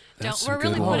 Yep. We're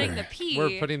really putting the pee.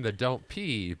 We're putting the don't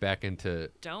pee back into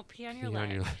Don't pee on pee your on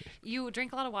leg. your leg. You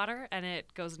drink a lot of water, and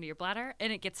it goes into your bladder,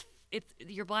 and it's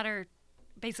your bladder.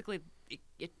 Basically,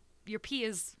 your pee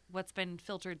is what's been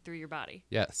filtered through your body.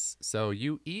 Yes. So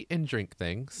you eat and drink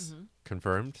things.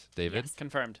 Confirmed, David? Yes.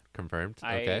 Confirmed. Confirmed.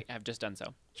 Okay. I have just done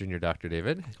so. Junior Dr.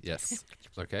 David? Yes.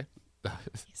 Okay. He's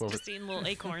What was- just eating little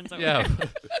acorns over yeah. there.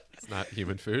 It's not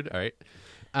human food. All right.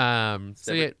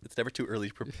 It's never too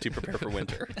early to prepare for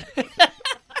winter.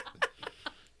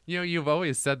 You've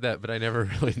always said that, but I never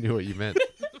really knew what you meant.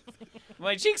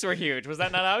 My cheeks were huge. Was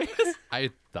that not obvious? I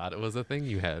thought it was a thing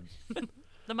you had.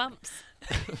 The mumps.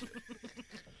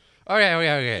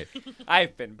 Okay.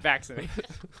 I've been vaccinated.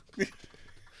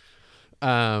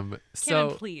 Cannon,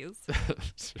 So please.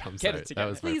 I'm Get sorry. it That together.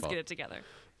 was my Please fault. get it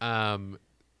together.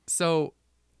 So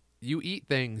you eat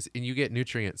things and you get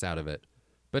nutrients out of it,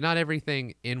 but not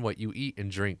everything in what you eat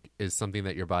and drink is something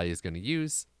that your body is going to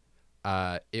use.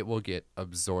 It will get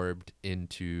absorbed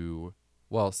into,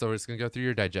 so it's going to go through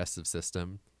your digestive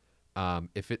system.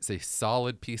 If it's a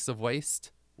solid piece of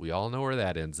waste, we all know where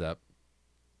that ends up.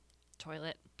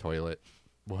 Toilet. Toilet.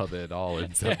 Well, then it all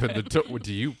ends up in the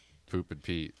do you poop and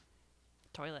pee?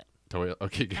 Toilet. Toilet.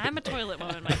 Okay, good. I'm a toilet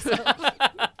woman myself.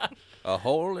 A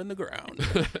hole in the ground.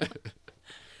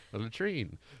 A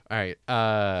latrine. All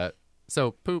right.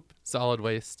 So poop, solid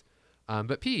waste.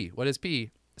 But pee, what is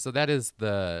pee? So that is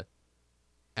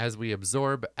as we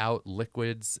absorb out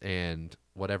liquids and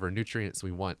whatever nutrients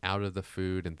we want out of the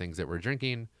food and things that we're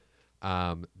drinking,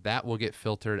 that will get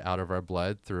filtered out of our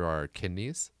blood through our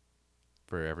kidneys.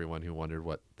 For everyone who wondered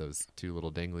what those two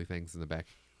little dangly things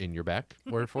in your back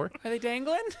were for. Are they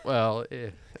dangling? Well,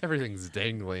 everything's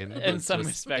dangling. In It's some just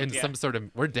respect, in yeah. some sort of,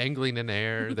 we're dangling in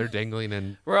air. They're dangling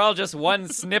in. We're all just one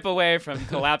snip away from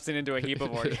collapsing into a heap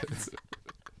of organs.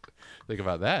 Think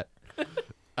about that.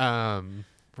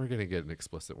 We're gonna get an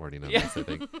explicit warning on Yeah. this, I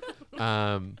think.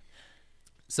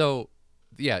 So,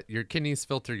 yeah, your kidneys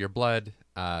filter your blood,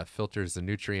 filters the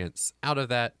nutrients out of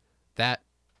that. That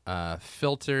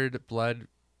filtered blood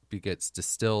gets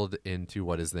distilled into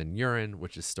what is then urine,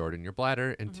 which is stored in your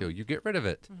bladder until you get rid of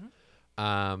it.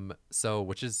 So,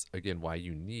 which is again why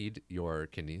you need your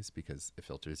kidneys, because it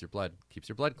filters your blood, keeps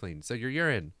your blood clean. So your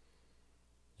urine,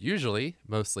 usually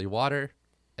mostly water,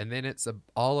 and then it's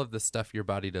all of the stuff your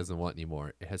body doesn't want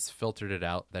anymore. It has filtered it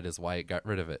out. That is why it got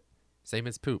rid of it. Same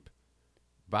as poop.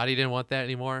 Body didn't want that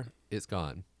anymore. It's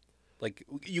gone. Like,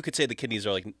 you could say the kidneys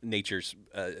are like nature's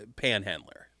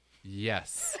panhandler.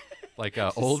 Yes. Like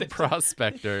an old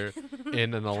prospector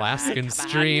in an Alaskan come on,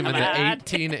 stream in come the on.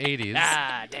 1880s.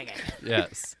 Ah, dang it.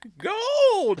 Yes.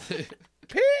 Gold!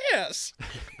 Piss!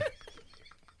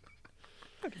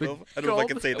 I don't know if I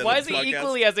can say that. Why on is this he podcast.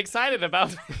 equally as excited about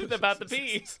the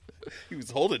pee? He was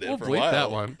holding it We'll for a bleep while.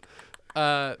 that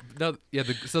one. No, yeah.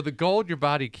 So the gold your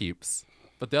body keeps,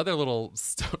 but the other little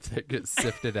stuff that gets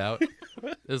sifted out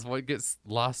is what gets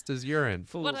lost as urine.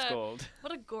 Fool's gold.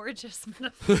 What a gorgeous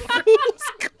metaphor.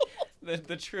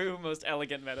 The true, most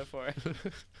elegant metaphor.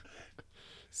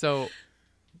 So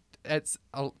it's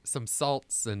some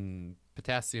salts and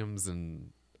potassiums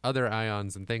and other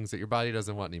ions and things that your body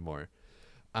doesn't want anymore.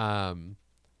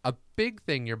 A big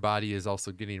thing your body is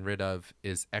also getting rid of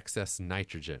is excess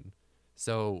nitrogen.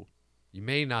 So you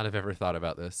may not have ever thought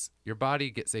about this. Your body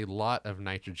gets a lot of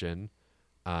nitrogen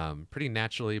pretty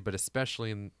naturally, but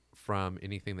especially from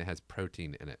anything that has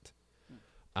protein in it.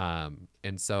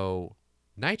 And so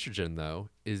nitrogen, though,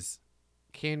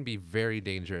 can be very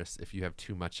dangerous if you have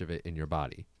too much of it in your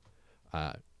body.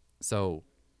 So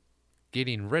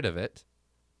getting rid of it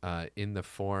in the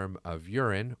form of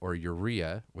urine or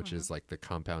urea, which is like the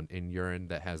compound in urine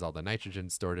that has all the nitrogen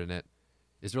stored in it,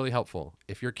 is really helpful.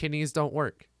 If your kidneys don't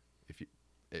work,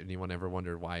 anyone ever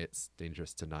wondered why it's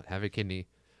dangerous to not have a kidney,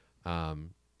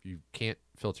 you can't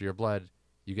filter your blood,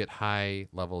 you get high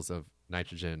levels of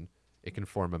nitrogen, it can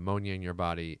form ammonia in your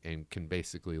body and can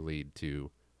basically lead to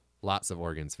lots of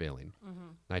organs failing.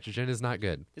 Nitrogen is not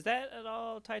good. Is that at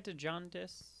all tied to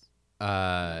jaundice?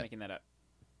 I'm making that up.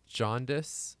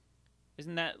 Jaundice?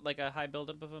 Isn't that like a high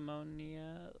buildup of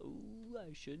ammonia? Ooh,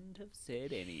 I shouldn't have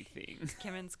said anything.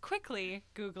 Kimmon's quickly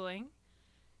Googling.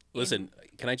 Listen,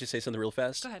 can I just say something real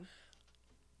fast? Go ahead.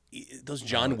 Those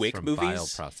John it's Wick from bile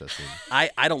movies, processing. I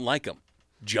don't like them.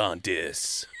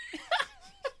 Jaundice.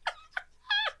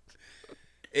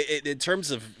 In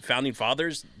terms of founding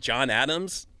fathers, John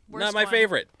Adams, Worst not my one.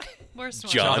 favorite. Worst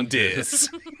one. Jaundice.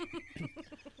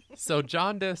 So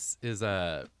jaundice is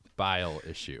a bile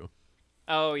issue.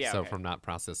 Oh yeah. So okay. from not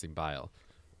processing bile,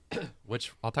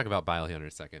 which I'll talk about bile here in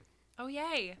a second. Oh,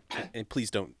 yay. And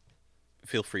please don't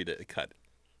feel free to cut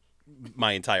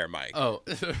my entire mic Oh,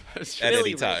 at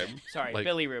Billy any time. Rubin. Sorry, Like-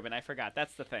 Billy Rubin. I forgot.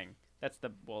 That's the thing. That's the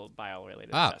bile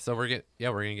related Ah, stuff. so we're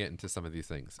gonna get into some of these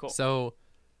things. Cool. So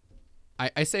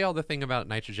I say all the thing about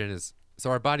nitrogen is so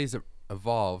our bodies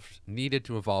needed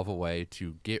to evolve a way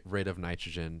to get rid of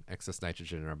nitrogen, excess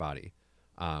nitrogen in our body.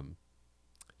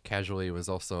 Casually, it was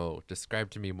also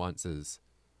described to me once as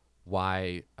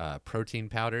why protein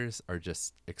powders are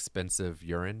just expensive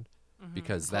urine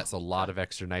because that's a lot of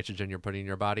extra nitrogen you're putting in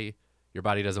your body. Your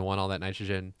body doesn't want all that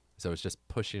nitrogen, so it's just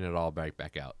pushing it all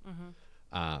back out.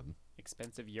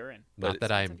 Expensive urine. Not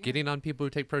that I'm Expensive getting on people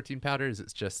who take protein powders.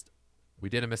 It's just we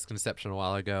did a misconception a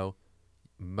while ago.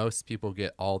 Most people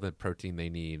get all the protein they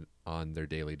need on their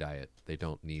daily diet. They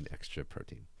don't need extra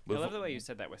protein. I love the way you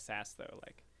said that with sass though.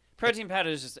 Like protein powder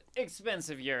is just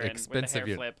expensive urine with a hair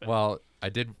urine. flip. Well, I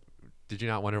did. Did you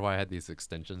not wonder why I had these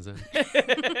extensions in?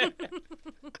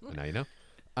 Now you know.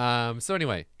 So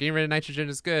anyway, getting rid of nitrogen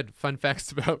is good. Fun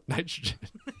facts about nitrogen.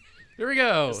 Here we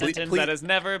go. Sentence please- that has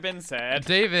never been said.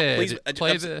 David,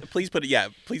 Please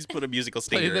put a musical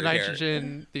stinger play the in here.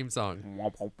 nitrogen theme song.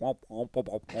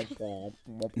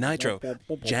 Nitro,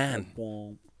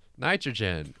 Jan.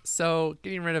 Nitrogen. So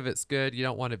getting rid of it's good. You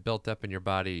don't want it built up in your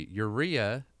body.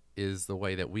 Urea is the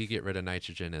way that we get rid of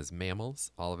nitrogen as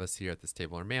mammals. All of us here at this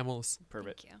table are mammals.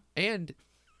 Perfect. Thank you. And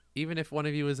even if one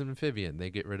of you is an amphibian, they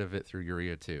get rid of it through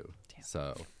urea too.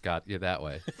 So got you that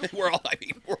way. we're all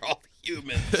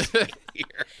humans here.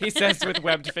 He says with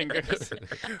webbed fingers.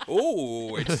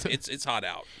 Oh, it's hot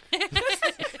out.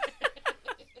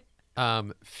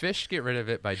 Fish get rid of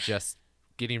it by just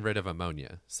getting rid of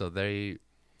ammonia. So they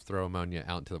throw ammonia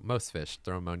out into most fish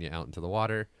throw ammonia out into the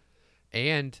water,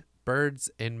 and birds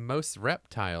and most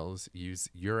reptiles use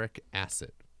uric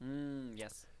acid.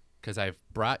 Yes. Because I've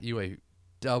brought you a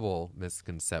double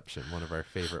misconception, one of our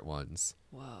favorite ones.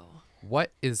 Whoa.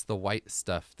 What is the white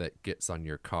stuff that gets on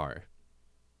your car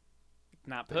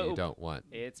Not that you poop. don't want?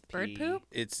 It's Bird pee. poop?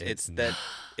 It's It's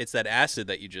that acid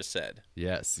that you just said.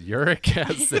 Yes, uric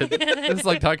acid. It's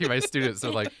like talking to my students.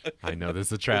 They're like, I know this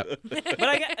is a trap.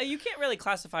 But you can't really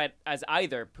classify it as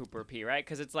either poop or pee, right?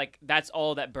 Because it's like that's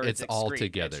all that birds It's excrete. all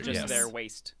together, It's just yes. their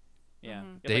waste. Yeah.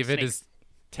 Mm-hmm. Like David snakes. is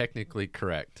technically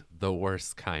correct. The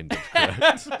worst kind of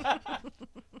correct.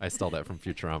 I stole that from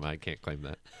Futurama. I can't claim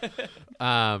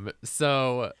that.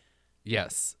 So,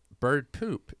 yes, bird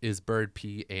poop is bird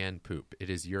pee and poop. It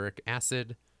is uric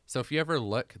acid. So if you ever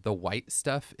look, the white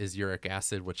stuff is uric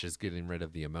acid, which is getting rid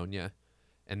of the ammonia.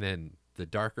 And then the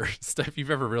darker stuff, if you've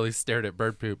ever really stared at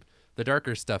bird poop, the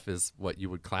darker stuff is what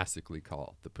you would classically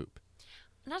call the poop.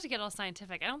 Not to get all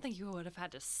scientific, I don't think you would have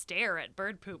had to stare at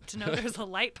bird poop to know there's a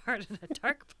light part and a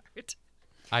dark part.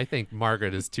 I think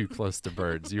Margaret is too close to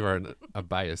birds. You are a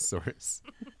bias source.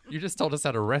 You just told us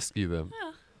how to rescue them.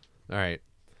 All right.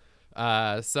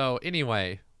 So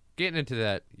anyway, getting into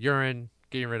that urine,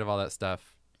 getting rid of all that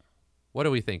stuff. What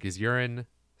do we think? Is urine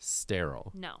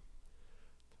sterile? No.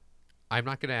 I'm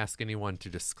not going to ask anyone to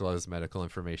disclose medical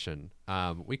information.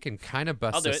 We can kind of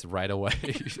bust I'll do this it. right away.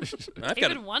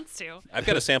 David wants to. I've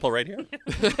got a sample right here.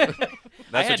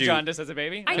 I had you- jaundice as a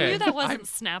baby. I Okay. knew that wasn't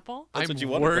Snapple. I'm what you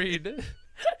wanted. worried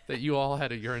that you all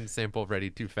had a urine sample ready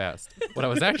too fast. What I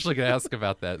was actually going to ask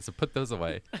about that, so put those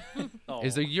away, Oh.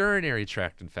 is a urinary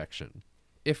tract infection.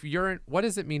 If urine, what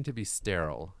does it mean to be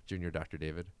sterile, Junior Dr.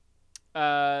 David?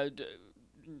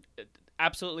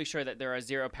 Absolutely sure that there are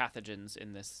 0 pathogens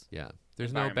in this. Yeah,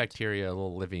 there's no Environment. bacteria,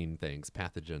 little living things,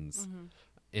 pathogens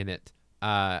in it.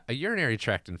 A urinary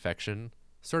tract infection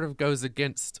sort of goes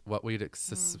against what we'd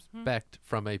suspect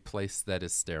from a place that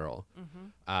is sterile.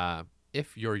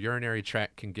 If your urinary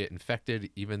tract can get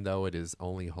infected, even though it is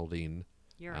only holding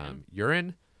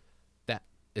urine, that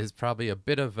is probably a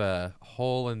bit of a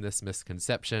hole in this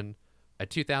misconception. A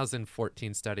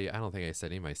 2014 study, I don't think I said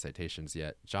any of my citations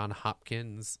yet, John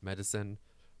Hopkins Medicine,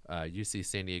 UC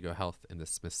San Diego Health, and the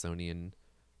Smithsonian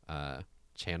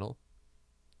Channel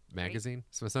magazine.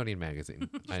 Smithsonian magazine.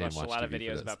 I didn't watch a lot of TV for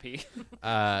videos this. about pee.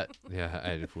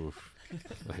 Yeah,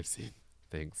 I've seen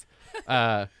things.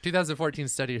 2014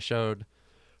 study showed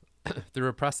through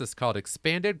a process called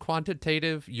expanded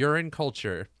quantitative urine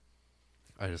culture.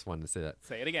 I just wanted to say that.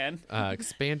 Say it again.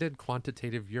 Expanded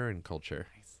quantitative urine culture.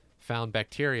 Found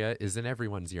bacteria is in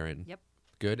everyone's urine. Yep.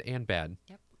 Good and bad.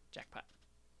 Jackpot.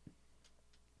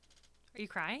 Are you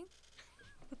crying?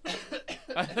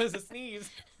 That was a sneeze.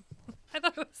 I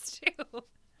thought it was too.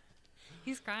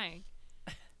 He's crying.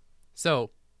 So,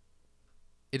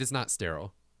 it is not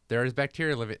sterile. There is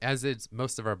bacteria living, as is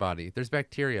most of our body. There's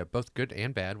bacteria, both good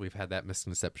and bad. We've had that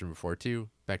misconception before, too.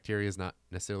 Bacteria is not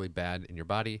necessarily bad in your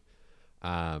body.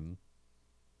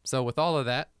 So, with all of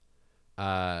that,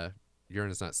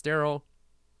 urine is not sterile.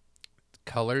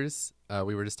 Colors,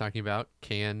 we were just talking about,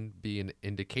 can be an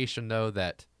indication, though,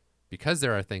 that because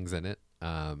there are things in it,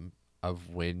 of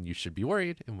when you should be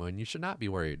worried and when you should not be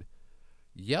worried.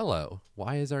 Yellow.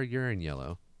 Why is our urine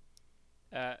yellow?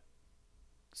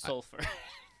 Sulfur.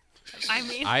 I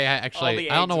mean, I All actually,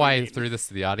 the I don't know eggs why we I eat. threw this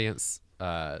to the audience.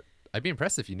 I'd be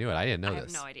impressed if you knew it. I didn't know I have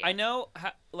this. no idea. I know,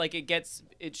 like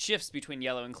it shifts between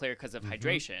yellow and clear because of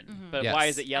hydration. But Yes. why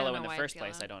is it I yellow don't in know the why first it's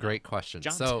place? yellow. I don't know. Great question. So,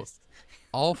 Jaundice.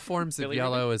 all forms of Billy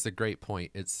yellow is a great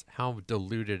point. It's how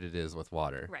diluted it is with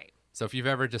water. Right. So if you've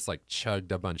ever just like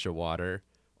chugged a bunch of water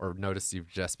or noticed you've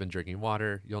just been drinking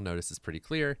water, you'll notice it's pretty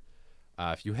clear.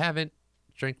 If you haven't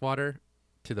drank water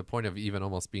to the point of even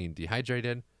almost being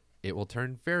dehydrated, it will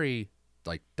turn very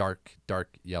like dark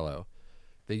yellow.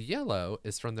 The yellow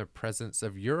is from the presence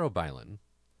of urobilin,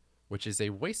 which is a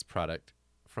waste product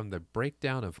from the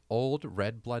breakdown of old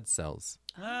red blood cells.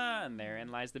 And therein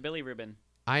lies the bilirubin.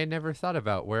 I had never thought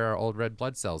about where our old red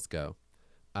blood cells go.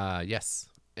 Yes,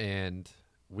 and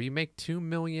we make 2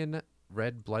 million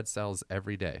red blood cells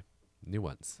every day, new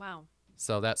ones. Wow.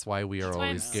 So that's why we are That's why I'm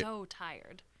always so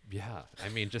tired. Yeah, I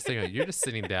mean, just think of it. You're just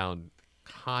sitting down,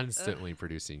 constantly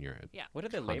producing urine. Yeah. What are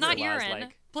the labor Not laws urine.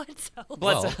 like? Blood cells. Blood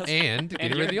Well, cells. and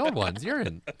getting rid of the old ones,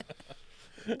 urine.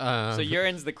 So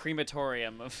urine's the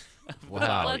crematorium of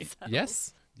Wow. blood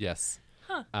cells. Yes.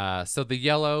 So the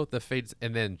yellow, the fades,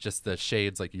 and then just the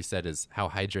shades, like you said, is how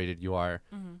hydrated you are.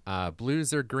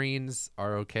 Blues or greens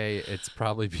are okay. It's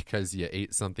probably because you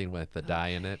ate something with a dye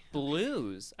in it.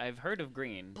 blues. I've heard of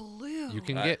green. Blue. You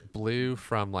can get blue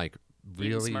from like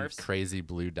Eating really Smurfs? crazy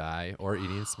blue dye or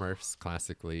eating Smurfs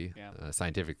classically, Yeah.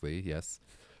 scientifically, yes.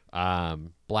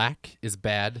 Black is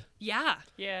bad, Yeah.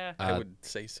 Yeah. I would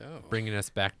say so. bringing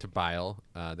us back to bile.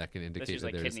 That can indicate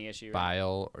usually that there's kidney issue, right?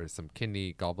 bile or some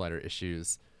kidney, gallbladder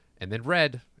issues. And then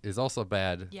red is also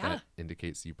bad. Yeah. That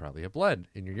indicates you probably have blood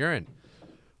in your urine,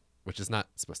 which is not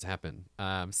supposed to happen.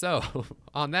 So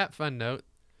on that fun note,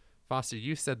 Foster,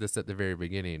 you said this at the very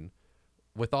beginning.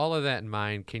 With all of that in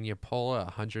mind, can you pull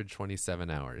 127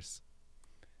 hours?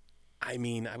 I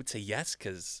mean, I would say yes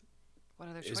because What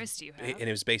other choice do you have? and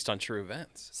it was based on true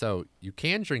events. So you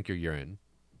can drink your urine.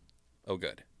 Oh,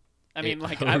 good. I mean,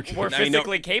 like Okay. we're I know-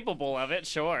 physically capable of it,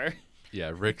 sure.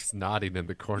 Yeah, Rick's nodding in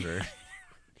the corner.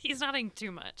 He's nodding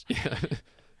too much.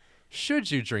 Should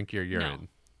you drink your urine?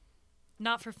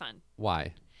 Not for fun.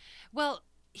 Why? Well,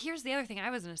 here's the other thing I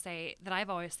was going to say that I've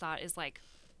always thought is like,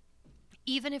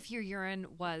 even if your urine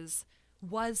was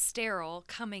sterile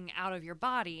coming out of your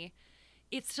body,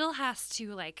 it still has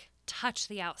to like touch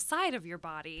the outside of your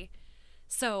body.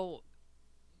 So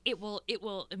it will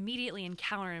immediately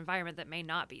encounter an environment that may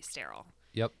not be sterile.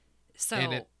 So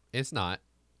And it's not.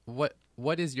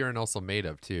 What is urine also made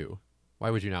of too? Why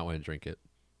would you not want to drink it?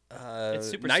 It's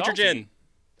super nitrogen salty.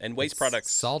 and waste It's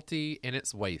products. salty and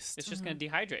it's waste. It's just going to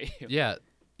dehydrate you. Yeah,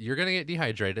 you're gonna get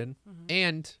dehydrated,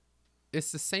 and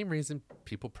it's the same reason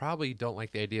people probably don't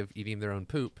like the idea of eating their own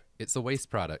poop. It's a waste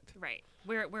product. right,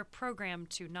 we're programmed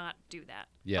to not do that.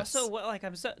 Yes. Also,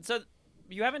 so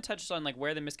you haven't touched on like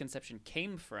where the misconception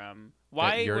came from.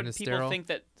 Why urine would is people sterile? think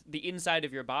that the inside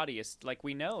of your body is like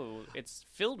we know it's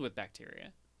filled with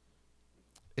bacteria?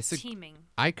 it's a, Teeming.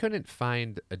 I couldn't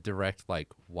find a direct like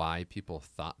why people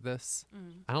thought this.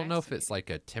 I don't know if it's like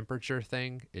a temperature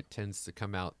thing. It tends to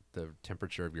come out the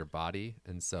temperature of your body,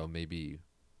 and so maybe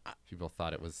people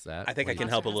thought it was that. I think I Like, can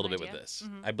Monster help a has little an bit with idea. this.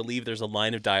 I believe there's a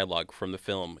line of dialogue from the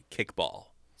film Kickball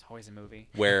It's always a movie.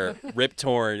 where Rip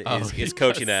Torn is he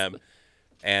coaching does. them,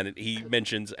 and he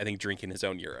mentions, I think, drinking his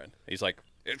own urine. He's like,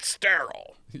 it's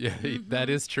sterile. Yeah, that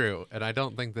is true, and I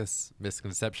don't think this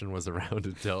misconception was around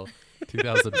until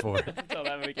 2004. Until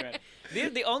that movie came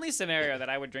out. The only scenario that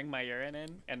I would drink my urine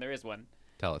in, and there is one,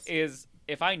 Tell us. is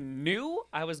if I knew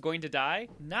I was going to die,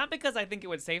 not because I think it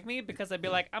would save me, because I'd be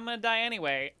like, I'm going to die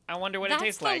anyway. I wonder what That's it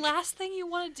tastes the like. last thing you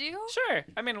want to do. Sure.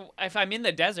 I mean, if I'm in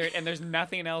the desert and there's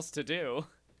nothing else to do.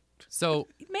 So,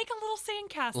 Make a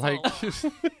little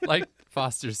sandcastle. like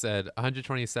Foster said,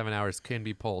 127 hours can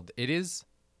be pulled. It is,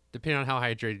 depending on how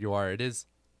hydrated you are, it is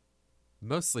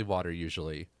mostly water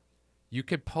usually. You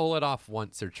could pull it off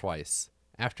once or twice.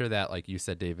 After that, like you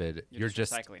said, David, you're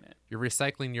just recycling it. You're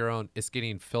recycling your own. It's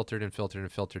getting filtered and filtered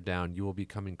and filtered down. You will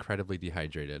become incredibly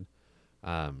dehydrated.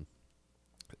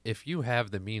 If you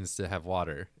have the means to have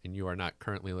water and you are not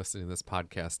currently listening to this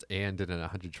podcast and in a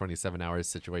 127 hours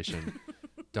situation,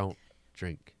 don't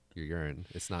drink your urine.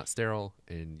 It's not sterile,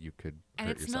 and you could and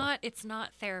hurt yourself. it's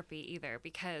not therapy either,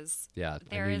 because Yeah,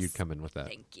 there I knew is- you'd come in with that.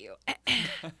 Thank you.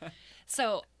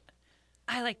 So,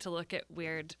 I like to look at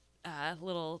weird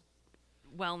little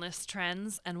wellness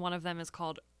trends, and one of them is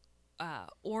called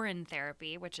urine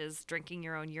therapy, which is drinking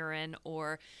your own urine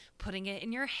or putting it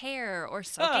in your hair or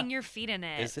soaking your feet in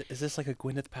it. Is this like a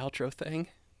Gwyneth Paltrow thing?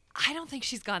 I don't think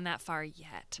she's gone that far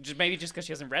yet. Maybe just because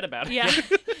she hasn't read about it. Yeah.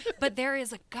 But there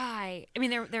is a guy, I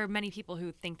mean, there are many people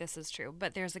who think this is true,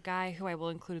 but there's a guy who I will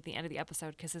include at the end of the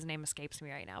episode because his name escapes me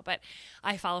right now. But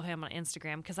I follow him on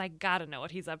Instagram because I got to know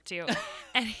what he's up to.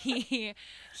 And he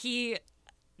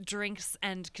drinks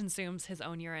and consumes his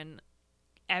own urine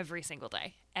every single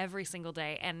day,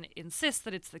 and insists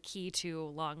that it's the key to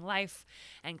long life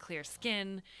and clear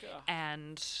skin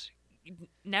and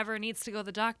never needs to go to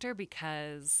the doctor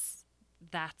because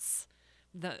that's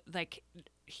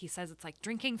he says it's like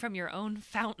drinking from your own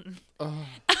fountain.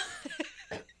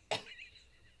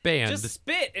 Banned. Just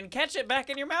spit and catch it back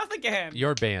in your mouth again.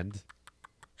 You're banned,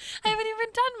 I haven't even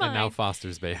done mine. and now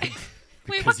Foster's banned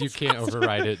Wait, because you what's can't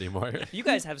override it anymore. You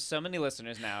guys have so many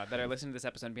listeners now that are listening to this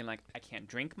episode and being like, I can't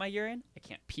drink my urine. I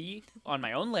can't pee on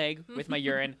my own leg with my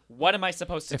urine. What am I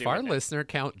supposed to do If our with it? listener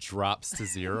count drops to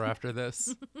 0 after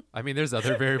this, I mean, there's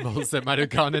other variables that might have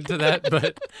gone into that,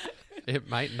 but it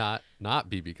might not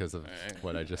be because of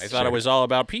what I just I thought it shared. was all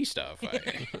about pee stuff.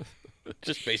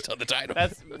 Just based on the title.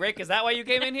 That's Rick, is that why you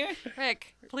came in here?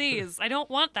 Rick, please. I don't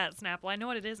want that Snapple. I know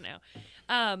what it is now.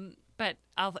 But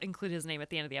I'll include his name at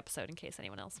the end of the episode in case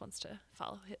anyone else wants to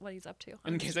follow what he's up to.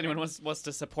 In case anyone wants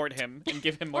to support him and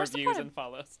give him more support views him. and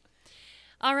follows.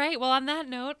 All right. Well, on that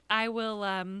note, I will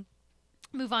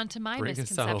move on to my Bring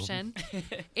us home. misconception.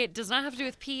 It does not have to do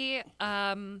with pee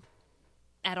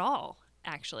at all,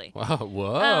 actually. Wow,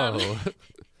 whoa.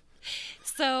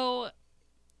 So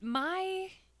my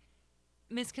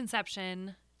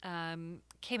misconception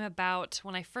came about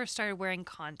when I first started wearing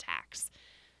contacts.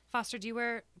 Foster, do you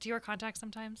wear contacts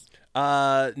sometimes?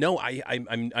 No,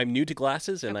 I'm new to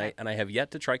glasses, and Okay. I have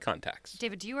yet to try contacts.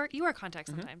 David, do you wear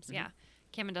contacts sometimes? Yeah.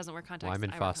 Cameron doesn't wear contacts. Well, I'm in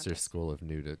I wear Foster's contacts. school of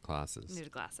new to classes. New to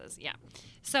glasses, yeah.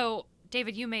 So,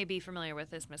 David, you may be familiar with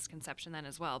this misconception then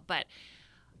as well, but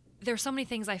there's so many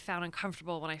things I found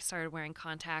uncomfortable when I started wearing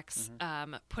contacts,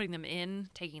 putting them in,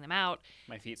 taking them out.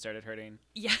 My feet started hurting.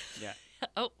 Yeah. Yeah.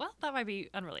 Oh, well, that might be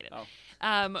unrelated.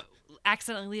 Oh.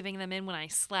 Accidentally leaving them in when I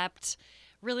slept,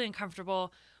 really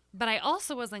uncomfortable. But I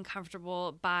also was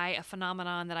uncomfortable by a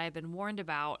phenomenon that I had been warned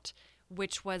about,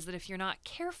 which was that if you're not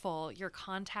careful, your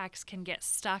contacts can get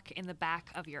stuck in the back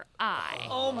of your eye.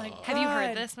 Oh my god. Have you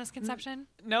heard this misconception?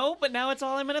 No, but now it's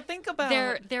all I'm gonna think about.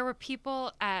 There were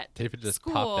people at David just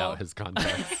school. popped out his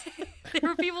contacts. There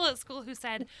were people at school who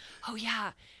said, "Oh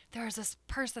yeah, there was this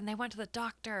person. They went to the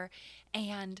doctor,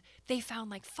 and they found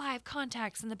like 5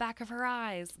 contacts in the back of her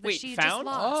eyes that Wait, she found?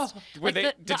 just lost." Were Like they-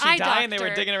 the did she eye die and they were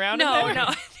doctor- digging around in No, there? no.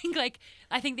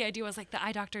 I think the idea was like the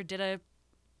eye doctor did a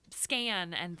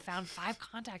scan and found 5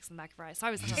 contacts in the back of her eye. So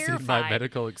I was In terrified. my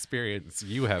medical experience,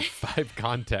 you have 5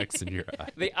 contacts in your eye.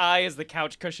 The eye is the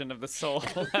couch cushion of the soul.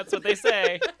 That's what they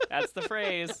say. That's the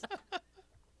phrase.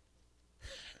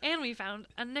 And we found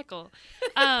a nickel.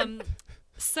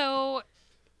 So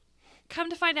come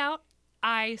to find out,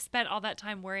 I spent all that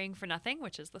time worrying for nothing,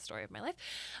 which is the story of my life.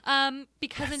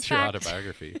 Because That's in your fact,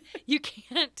 autobiography. you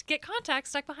can't get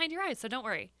contacts stuck behind your eyes, so don't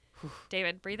worry.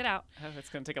 David, breathe it out. Oh, it's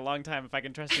going to take a long time if I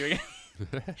can trust you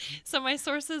again. So my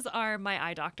sources are my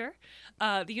eye doctor,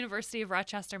 the University of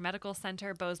Rochester Medical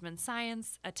Center, Bozeman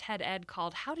Science, a TED Ed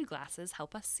called How Do Glasses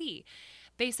Help Us See?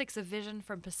 Basics of Vision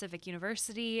from Pacific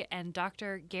University, and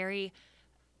Dr. Gary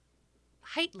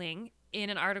Heitling in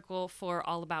an article for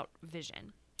All About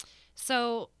Vision.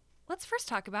 So let's first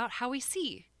talk about how we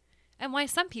see and why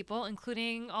some people,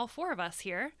 including all 4 of us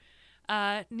here,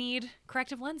 need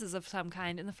corrective lenses of some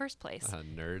kind in the first place.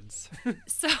 Nerds.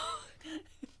 So,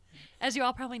 as you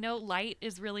all probably know, light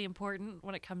is really important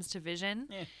when it comes to vision.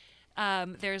 Yeah.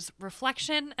 There's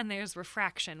reflection and there's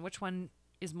refraction. Which one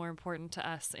is more important to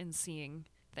us in seeing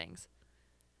things?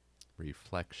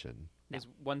 Reflection. No. Is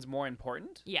one's more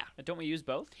important? Yeah. Don't we use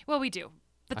both? Well, we do.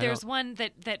 But I there's don't- one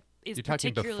that is You're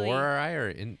talking particularly before our eye or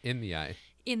in the eye?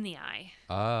 in the eye.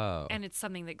 Oh. And it's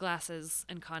something that glasses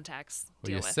and contacts Well,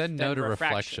 deal you with. said no Then to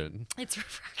refraction. reflection. It's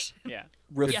refraction. Yeah.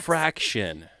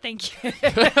 Refraction. Thank you.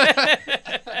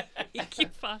 Thank you,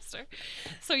 Foster.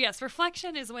 So yes,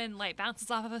 reflection is when light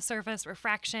bounces off of a surface.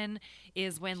 Refraction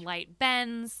is when light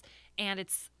bends, and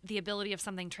it's the ability of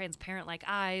something transparent like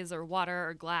eyes or water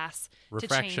or glass to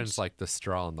Refraction's change. like the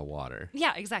straw in the water.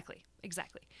 Yeah, exactly.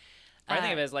 I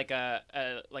think of it as like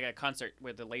a concert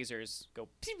where the lasers go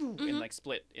pew and like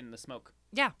split in the smoke.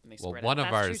 Yeah. And they Well, spread one out.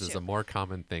 of That's ours true, is too. a more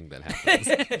common thing that happens.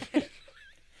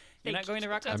 You're not going to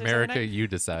rock concerts America, every night? you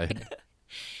decide.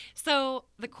 So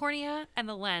the cornea and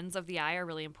the lens of the eye are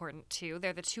really important too.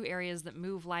 They're the 2 areas that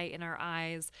move light in our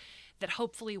eyes that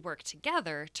hopefully work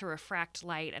together to refract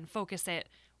light and focus it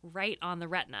right on the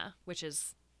retina, which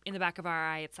is in the back of our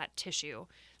eye. It's that tissue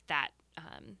that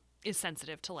is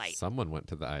sensitive to light. Someone went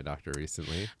to the eye doctor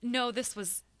recently. No, this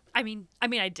was, I mean,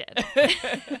 I did.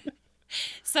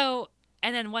 So,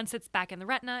 and then once it's back in the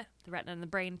retina and the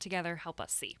brain together help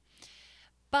us see.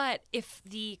 But if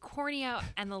the cornea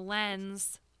and the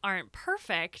lens aren't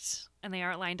perfect and they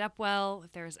aren't lined up well,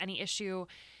 if there's any issue,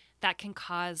 that can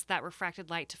cause that refracted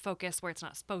light to focus where it's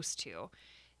not supposed to,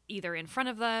 either in front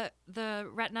of the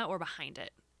retina or behind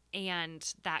it.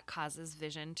 And that causes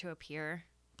vision to appear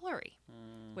blurry,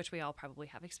 which we all probably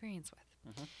have experience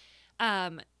with.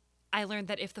 I learned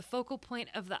that if the focal point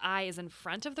of the eye is in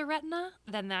front of the retina,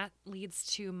 then that leads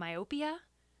to myopia.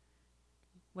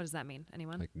 What does that mean?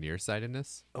 Anyone? Like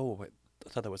nearsightedness? Oh, I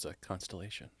thought that was a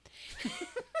constellation.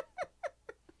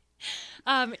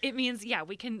 It means, yeah,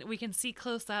 we can see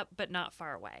close up, but not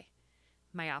far away.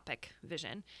 Myopic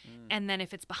vision. And then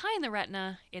if it's behind the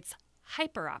retina, it's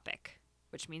hyperopic,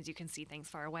 which means you can see things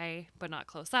far away, but not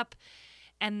close up.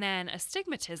 And then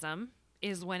astigmatism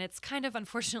is when it's kind of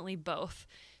unfortunately both.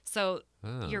 So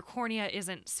your cornea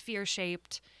isn't sphere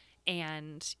shaped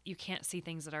and you can't see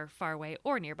things that are far away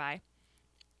or nearby.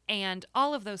 And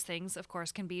all of those things, of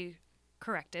course, can be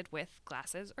corrected with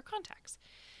glasses or contacts.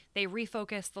 They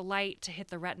refocus the light to hit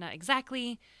the retina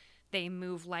exactly. They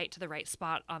move light to the right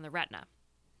spot on the retina.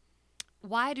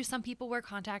 Why do some people wear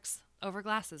contacts over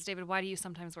glasses? David, why do you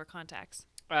sometimes wear contacts?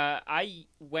 I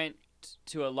went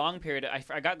to a long period.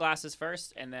 I got glasses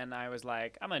first, and then I was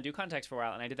like, I'm going to do contacts for a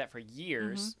while. And I did that for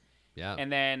years. Yeah.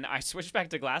 And then I switched back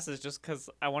to glasses just because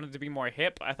I wanted to be more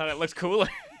hip. I thought it looked cooler.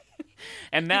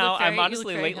 And now, you look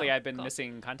honestly, very lately I've been cool.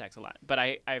 missing contacts a lot. But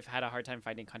I've had a hard time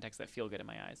finding contacts that feel good in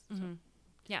my eyes. So.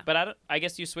 Yeah. But I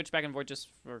guess you switch back and forth just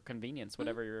for convenience,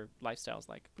 whatever your lifestyle's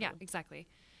like. Yeah, exactly.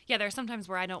 Yeah, there are some times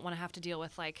where I don't want to have to deal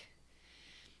with like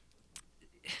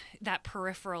that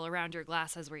peripheral around your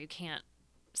glasses where you can't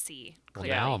see Well,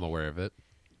 clearly. now I'm aware of it.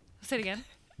 Say it again.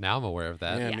 Now I'm aware of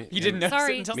that. Yeah, Yeah. me- You didn't notice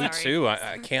Sorry. it until Me now. Sorry. too.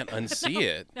 I can't unsee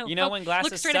it. No, You know when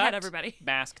glasses look straight sucked? ahead, everybody.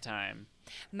 Mask time.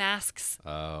 Masks Oh.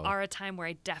 are a time where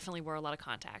I definitely wore a lot of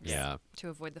contacts Yeah. to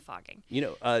avoid the fogging. You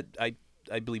know,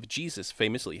 I believe Jesus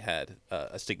famously had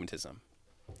astigmatism.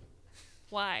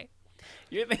 Why?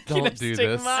 You're thinking Don't of do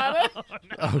this. stigmata?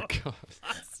 Oh, God.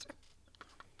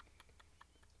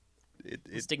 It,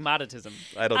 Stigmatism.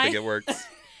 I don't think it works.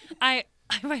 I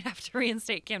might have to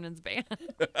reinstate Camden's ban.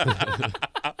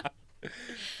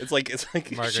 It's like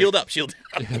Margaret. shield up, shield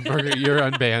up, Margaret, you're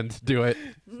unbanned. Do it.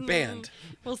 banned.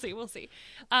 We'll see.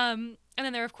 And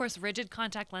then there are, of course, rigid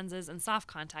contact lenses and soft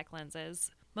contact lenses.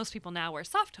 Most people now wear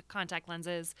soft contact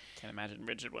lenses. Can't imagine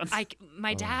rigid ones.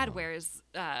 My dad wears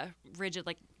rigid,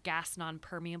 like gas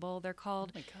non-permeable, they're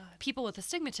called. Oh my God. People with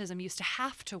astigmatism used to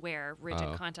have to wear rigid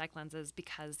Oh. contact lenses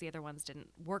because the other ones didn't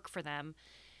work for them.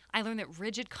 I learned that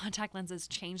rigid contact lenses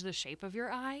change the shape of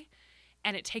your eye,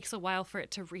 and it takes a while for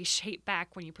it to reshape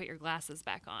back when you put your glasses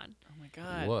back on. Oh my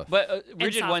God. Woof. But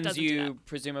rigid soft ones doesn't do you that.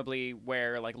 presumably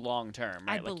wear like long term,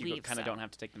 I right? Like you believe kind of so. don't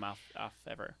have to take them off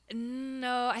ever.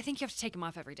 No, I think you have to take them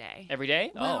off every day. Every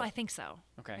day? Well, oh. I think so.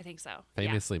 Okay. I think so.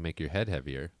 Famously make your head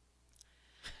heavier.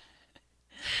 Yeah.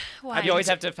 Why? You always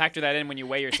have to factor that in when you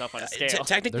weigh yourself on a scale.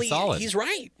 Technically, They're solid. he's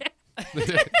right.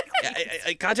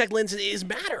 Contact lenses is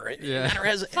matter. Yeah. Matter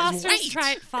has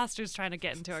weight. Foster's trying to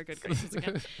get into our good graces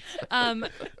again.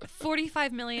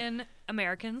 45 million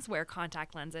Americans wear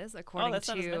contact lenses, according that's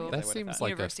not as many to. as I That would've seems thought. like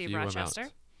University a of few Rochester.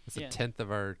 amount. It's Yeah. a tenth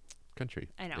of our country.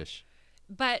 I know. Ish.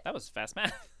 But That was fast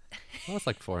math. Well, it's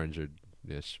like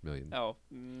 400-ish million. Oh.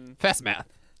 Fast math.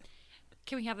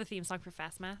 can we have the theme song for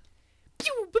Fast Math?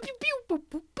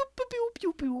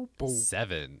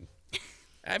 7.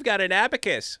 I've got an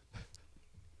abacus.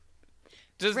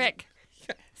 Just, Rick,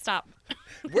 stop.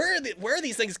 Where are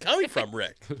these things coming from,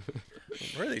 Rick?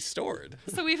 Where are they stored?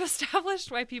 So we've established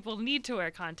why people need to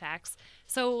wear contacts.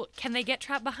 So can they get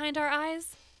trapped behind our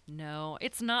eyes? No,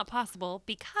 it's not possible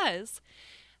because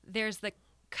there's the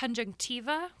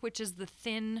conjunctiva, which is the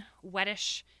thin,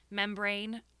 wettish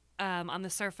membrane on the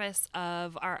surface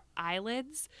of our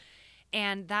eyelids,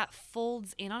 and that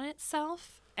folds in on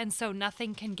itself, and so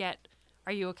nothing can get.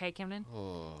 Are you okay, Camden?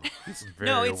 Oh, he's very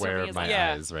No, it's- aware he of is my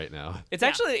yeah. eyes right now. It's Yeah.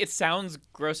 actually, it sounds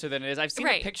grosser than it is. I've seen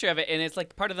Right. a picture of it, and it's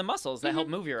like part of the muscles that help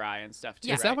move your eye and stuff, too.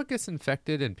 Yeah. Is that what gets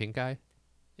infected in pink eye?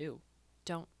 Ew.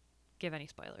 Don't give any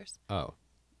spoilers. Oh.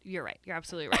 You're right. You're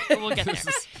absolutely right. But we'll get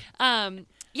there.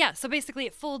 Yeah. So basically,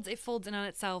 it folds in on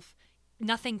itself.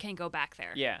 Nothing can go back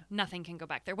there. Yeah. Nothing can go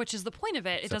back there, which is the point of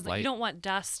it. It Except doesn't. light. You don't want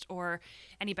dust or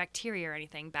any bacteria or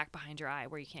anything back behind your eye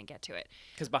where you can't get to it.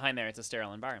 Because behind there, it's a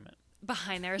sterile environment.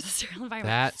 Behind there is a sterile environment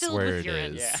That's filled where with it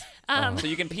urine. is. Yeah. So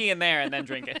you can pee in there and then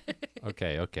drink it.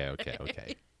 Okay. There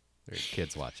are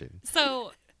kids watching.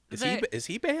 So Is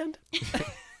he banned?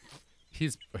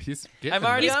 He's getting I'm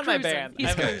already He's on my cruising. ban. He's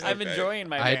I'm Okay. enjoying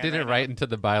my I ban didn't right write now. into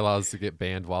the bylaws to get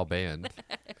banned while banned.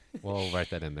 We'll write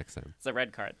that in next time. It's a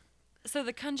red card. So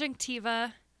the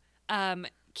conjunctiva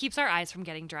keeps our eyes from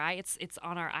getting dry. It's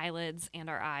on our eyelids and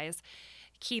our eyes.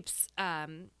 Keeps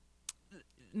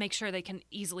make sure they can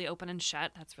easily open and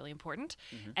shut. That's really important.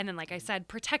 And then, like I said,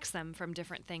 protects them from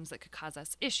different things that could cause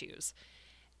us issues.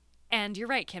 And you're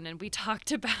right, Camden. We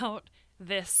talked about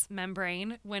this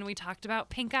membrane when we talked about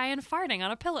pink eye and farting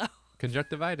on a pillow.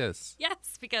 Conjunctivitis.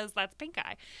 Yes, because that's pink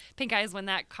eye. Pink eye is when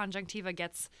that conjunctiva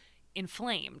gets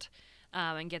inflamed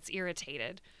and gets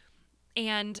irritated.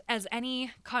 And as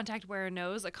any contact wearer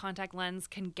knows, a contact lens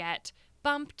can get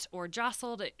bumped or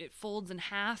jostled. It folds in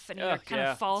half and Ugh, it kind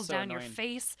yeah, of falls so down your annoying.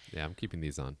 face. Yeah, I'm keeping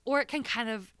these on. Or it can kind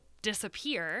of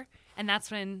disappear. And that's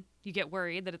when you get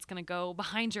worried that it's going to go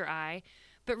behind your eye.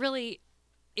 But really,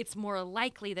 it's more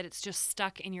likely that it's just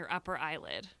stuck in your upper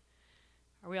eyelid.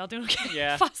 Are we all doing okay?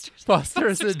 Yeah. Foster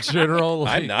is a general.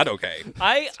 I'm not okay.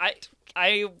 I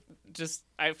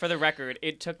for the record,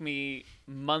 it took me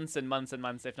months and months and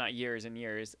months, if not years and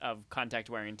years, of contact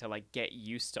wearing to like get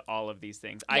used to all of these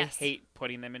things. Yes. I hate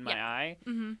putting them in my eye.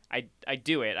 Mm-hmm. I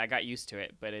do it. I got used to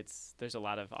it, but there's a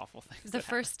lot of awful things. The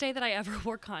first day that I ever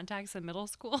wore contacts in middle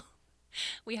school,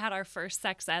 we had our first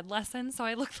sex ed lesson, so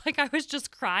I looked like I was just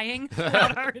crying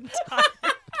throughout our entire.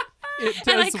 It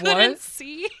And I does couldn't what?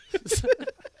 see.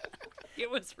 It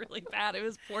was really bad. It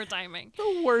was poor timing.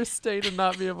 The worst day to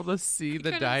not be able to see the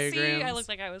Couldn't diagrams. see. I looked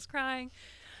like I was crying.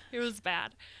 It was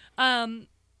bad.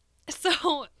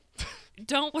 So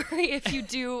don't worry if you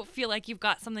do feel like you've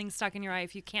got something stuck in your eye.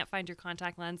 If you can't find your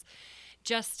contact lens,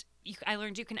 I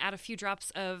learned you can add a few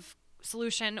drops of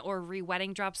solution or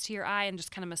re-wetting drops to your eye and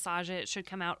just kind of massage it. It should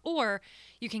come out. Or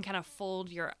you can kind of fold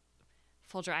your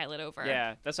eyelid over.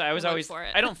 Yeah, that's why I was Look always. for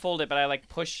it. I don't fold it, but I like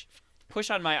push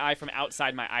on my eye from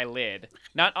outside my eyelid,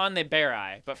 not on the bare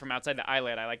eye, but from outside the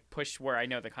eyelid. I like push where I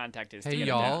know the contact is. to Hey, get it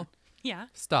y'all. down. Yeah.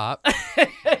 Stop.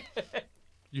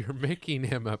 You're making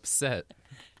him upset.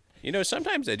 You know,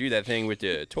 sometimes I do that thing with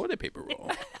the toilet paper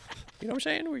roll. You know what I'm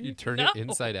saying? Where You you turn No. it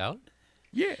inside out?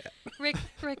 yeah. Rick,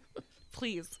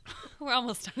 please. We're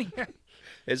almost done here.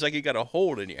 It's like you got a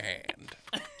hold in your hand.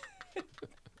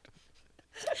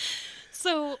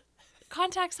 So,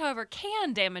 contacts, however,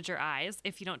 can damage your eyes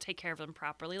if you don't take care of them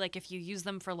properly. Like if you use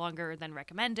them for longer than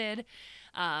recommended.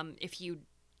 If you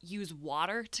use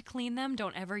water to clean them,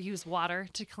 don't ever use water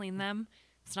to clean them.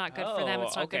 It's not good for them.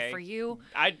 It's not good okay. for you.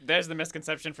 There's the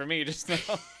misconception for me just now.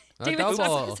 David's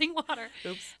double. not using water.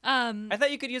 Oops. Um, I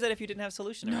thought you could use that if you didn't have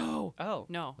solution around. no. Oh.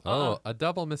 No. Oh, a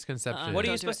double misconception. What are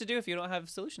Don't you do supposed to do if you don't have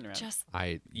solution around? Just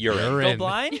Urine. Go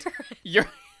blind? You're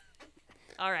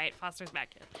all right. Foster's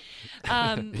back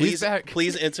in. He's back.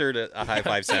 Please insert a high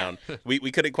five sound.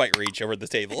 We couldn't quite reach over the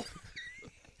table.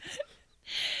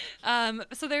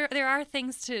 So there are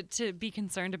things to be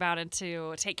concerned about and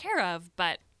to take care of,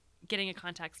 but getting a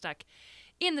contact stuck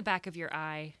in the back of your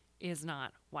eye is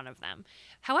not one of them.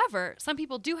 However, some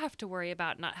people do have to worry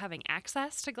about not having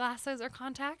access to glasses or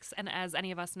contacts, and as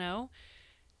any of us know,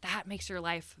 that makes your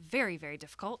life very, very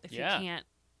difficult if you can't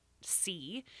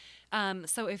see.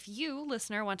 So if you,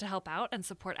 listener, want to help out and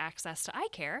support access to eye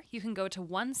care, you can go to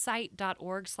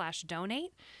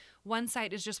onesight.org/donate.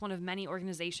 OneSight is just one of many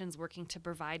organizations working to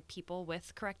provide people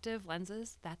with corrective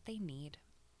lenses that they need.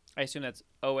 I assume that's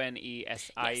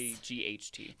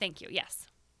ONESIGHT. Thank you. Yes.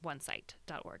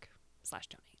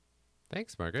 onesight.org/donate.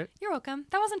 Thanks, Margaret. You're welcome.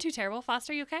 That wasn't too terrible.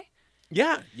 Foster, you okay?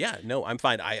 Yeah. No, I'm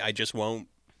fine. I just won't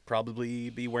probably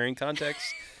be wearing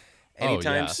contacts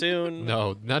anytime soon.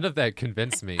 No, none of that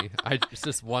convinced me. It's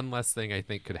just one less thing I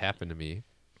think could happen to me.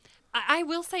 I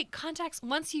will say contacts,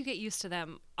 once you get used to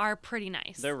them, are pretty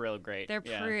nice. They're real great. They're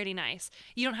pretty nice.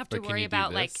 You don't have to But can worry you do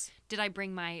about, like, this? did I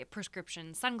bring my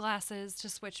prescription sunglasses to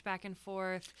switch back and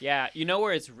forth? Yeah, you know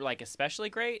where it's like especially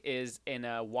great is in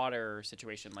a water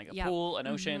situation, like a Yep. pool, an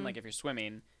ocean, like if you're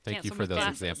swimming. Thank Can't you swim for with those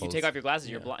glasses. examples. You take off your glasses,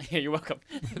 you're blind. Yeah, you're welcome.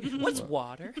 What's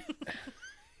water?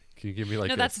 Can you give me like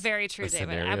No, a that's s- very true, a David.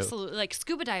 scenario? Absolutely. Like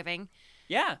scuba diving,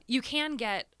 Yeah. you can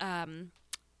get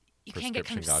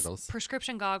Prescription goggles.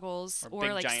 prescription goggles Or or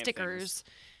big like giant stickers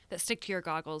that stick to your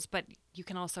goggles, but you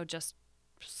can also just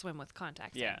swim with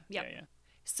contacts. in. Yeah. Yep. Yeah.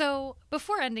 So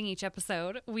before ending each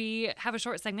episode, we have a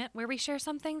short segment where we share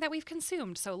something that we've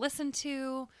consumed. So listened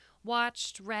to,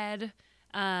 watched, read,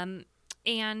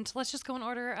 and let's just go in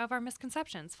order of our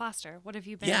misconceptions. Foster, what have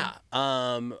you been? Yeah.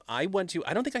 I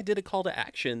don't think I did a call to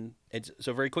action.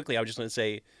 So very quickly, I was just going to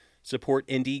say support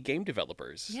indie game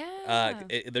developers. Yeah.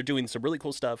 They're doing some really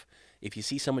cool stuff. If you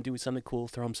see someone doing something cool,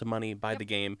 throw them some money, buy the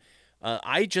game.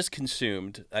 I've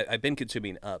been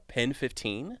consuming Pen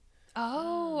 15.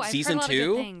 Oh, I've Season heard a lot of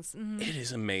 2? good things. Mhm. It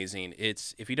is amazing.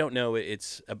 If you don't know,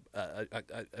 it's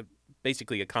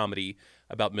basically a comedy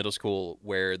about middle school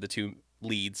where the two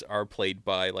leads are played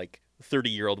by like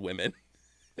 30-year-old women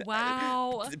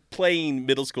Wow. playing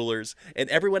middle schoolers, and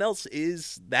everyone else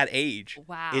is that age.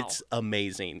 Wow. It's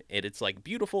amazing. It's like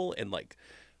beautiful and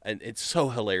it's so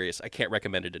hilarious. I can't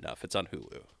recommend it enough. It's on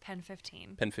Hulu. Pen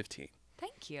 15. Pen 15.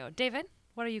 Thank you. David,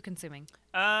 what are you consuming?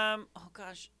 Oh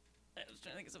gosh, I was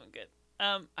trying to think of something good.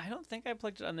 I don't think I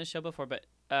plugged it on this show before, but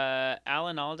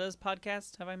Alan Alda's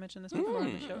podcast. Have I mentioned this before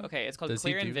on the show? Okay, it's called Does he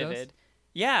Clear and do those? Vivid.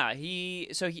 Yeah, he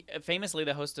famously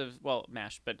the host of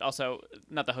MASH, but also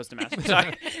not the host of MASH.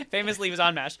 Sorry, famously he was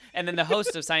on MASH, and then the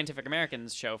host of Scientific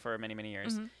American's show for many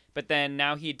years. But then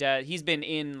now he's been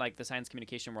in like the science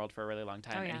communication world for a really long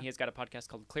time, Oh, yeah. and he has got a podcast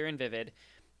called Clear and Vivid,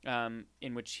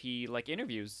 in which he like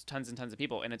interviews tons and tons of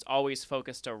people, and it's always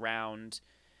focused around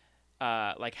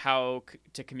like how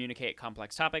to communicate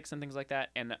complex topics and things like that.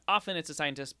 And often it's a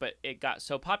scientist, but it got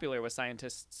so popular with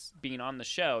scientists being on the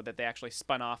show that they actually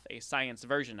spun off a science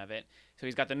version of it. So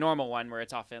he's got the normal one where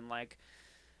it's often like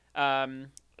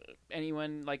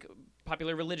anyone like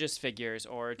popular religious figures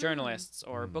or journalists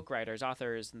or book writers,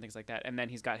 authors, and things like that. And then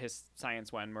he's got his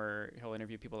science one where he'll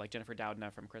interview people like Jennifer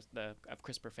Doudna from of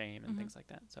CRISPR fame and things like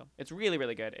that. So it's really,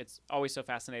 really good. It's always so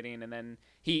fascinating. And then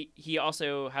he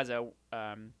also has a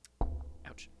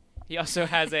He also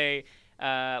has a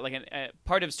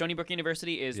part of Stony Brook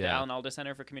University is the Yeah. Alan Alda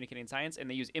Center for Communicating Science, and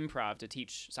they use improv to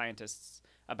teach scientists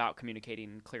about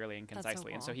communicating clearly and That's so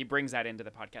concisely. And so cool. he brings that into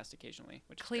the podcast occasionally.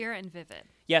 Which is great. Clear and vivid.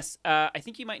 Yes, I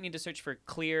think you might need to search for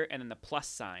clear and then the plus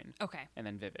sign Okay. and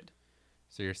then vivid.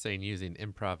 So you're saying using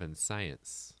improv in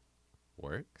science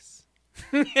works?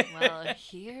 Well,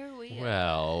 here we are.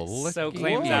 Well, look So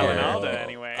claims here. Alan Alda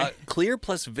anyway. Clear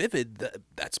plus vivid,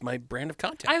 that's my brand of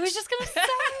content. I was just going to say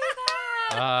that.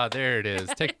 Ah, there it is.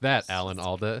 Take that, Alan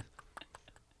Alda.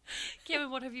 Kevin,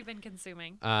 what have you been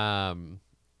consuming?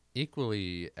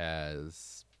 Equally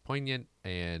as poignant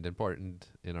and important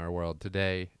in our world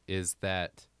today is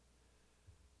that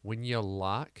when you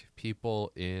lock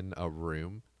people in a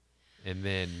room and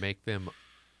then make them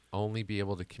only be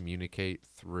able to communicate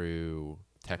through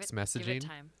text messaging,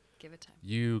 Give it time.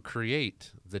 you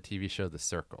create the TV show The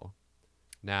Circle.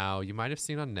 Now, you might have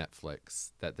seen on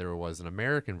Netflix that there was an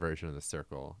American version of The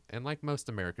Circle, and like most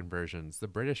American versions, the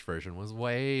British version was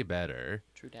way better.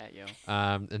 True dat, yo.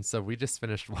 And so we just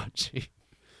finished watching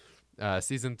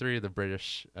season 3 of the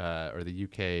British or the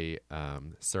UK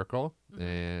Circle,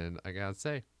 and I gotta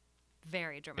say,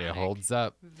 Very dramatic. it holds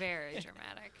up. Very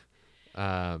dramatic.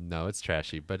 No, it's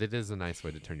trashy, but it is a nice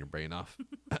way to turn your brain off.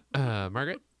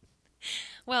 Margaret?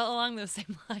 Well, along those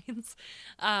same lines,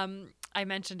 I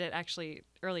mentioned it actually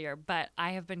earlier, but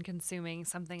I have been consuming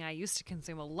something I used to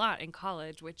consume a lot in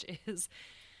college, which is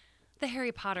the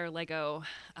Harry Potter Lego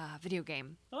video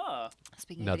game. Oh.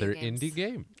 Speaking Another of video games, indie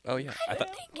game. Oh yeah. I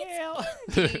thought Well.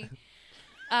 indie.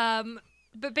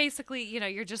 But basically,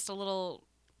 you're just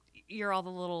you're all the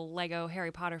little Lego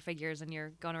Harry Potter figures, and you're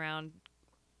going around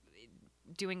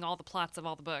doing all the plots of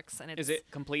all the books. And Is it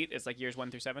complete? It's like years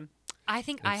 1 through 7? I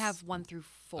think I have 1 through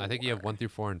 4. I think you have 1 through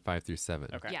 4 and 5 through 7.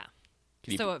 Okay. Yeah.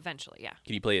 Can you- So eventually, yeah.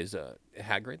 Can you play as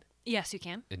Hagrid? Yes, you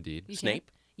can. Indeed. You Snape?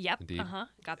 Can. Yep. Indeed.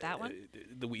 Got that one.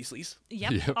 The Weasleys?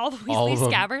 Yep. Yep. All the All Weasley of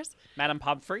 'em. Scabbers. Madame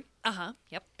Pomfrey? Yep.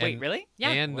 Wait, And- really?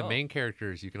 Yeah. And the Whoa. main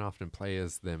characters, you can often play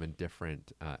as them in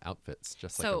different outfits,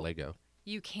 just like a So- Lego.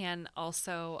 You can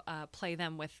also play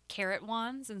them with carrot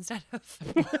wands instead of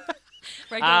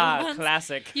regular ones.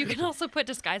 Classic. You can also put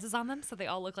disguises on them so they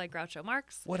all look like Groucho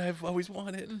Marx. What I've always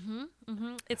wanted.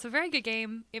 It's a very good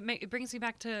game. It brings me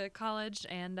back to college,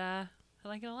 and I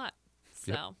like it a lot.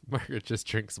 So, Yep. Margaret just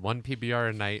drinks 1 PBR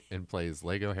a night and plays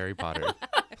Lego Harry Potter.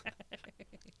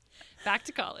 back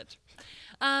to college.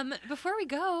 Before we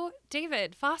go,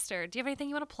 David, Foster, do you have anything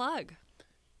you want to plug?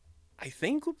 I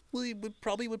think we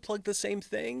probably would plug the same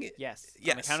thing. Yes. On the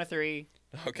Yes. count of 3.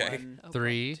 Okay. 1, Oh,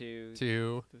 3, two,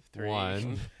 2, 3.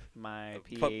 1. My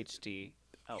PhD.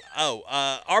 Oh.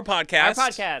 Our podcast. Our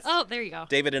podcast. Oh, there you go.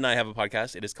 David and I have a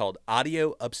podcast. It is called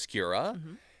Audio Obscura.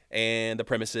 Mm-hmm. And the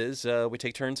premise is we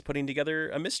take turns putting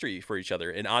together a mystery for each other,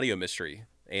 an audio mystery.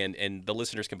 And the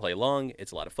listeners can play along.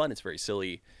 It's a lot of fun. It's very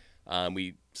silly.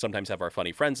 We sometimes have our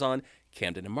funny friends on.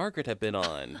 Camden and Margaret have been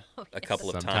on a couple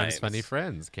of Sometimes times. funny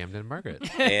friends, Camden and Margaret.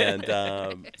 And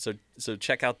so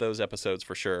check out those episodes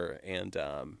for sure. And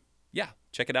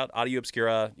check it out. Audio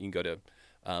Obscura. You can go to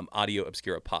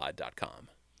audioobscurapod.com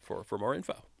for more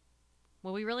info.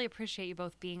 Well, we really appreciate you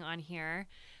both being on here.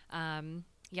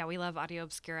 We love Audio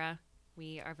Obscura.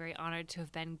 We are very honored to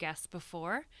have been guests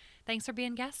before. Thanks for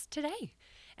being guests today.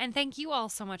 And thank you all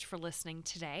so much for listening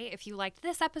today. If you liked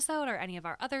this episode or any of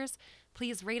our others,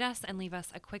 please rate us and leave us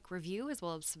a quick review, as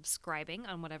well as subscribing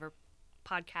on whatever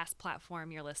podcast platform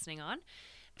you're listening on.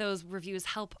 Those reviews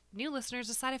help new listeners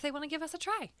decide if they want to give us a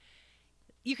try.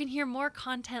 You can hear more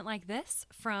content like this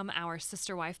from our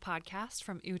Sister Wife podcast,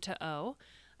 From U to O,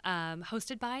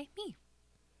 hosted by me.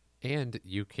 And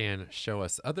you can show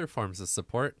us other forms of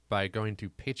support by going to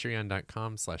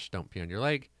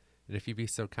patreon.com/don'tpeeonyourleg. And if you be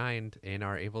so kind and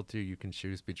are able to, you can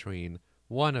choose between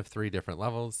one of 3 different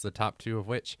levels, the top 2 of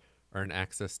which earn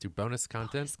access to bonus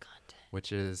content,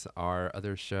 which is our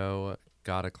other show,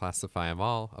 Gotta Classify 'Em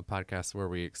All, a podcast where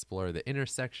we explore the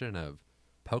intersection of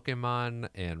Pokemon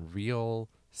and real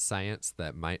science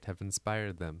that might have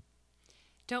inspired them.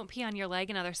 Don't Pee on Your Leg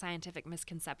and Other Scientific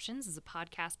Misconceptions is a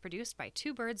podcast produced by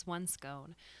 2 Birds, 1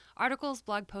 Scone. Articles,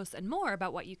 blog posts, and more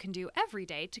about what you can do every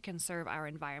day to conserve our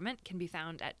environment can be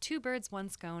found at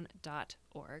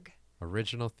 2birds1scone.org.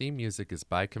 Original theme music is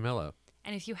by Camillo.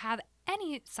 And if you have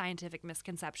any scientific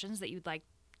misconceptions that you'd like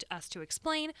us to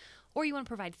explain, or you want to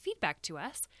provide feedback to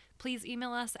us, please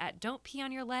email us at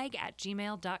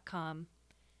don'tpeeonyourleg@gmail.com.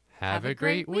 Have a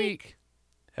great week.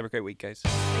 Have a great week, guys.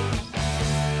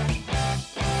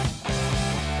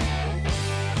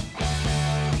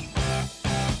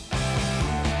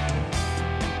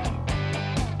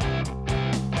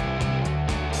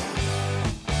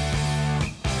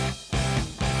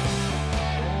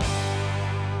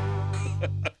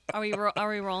 Are we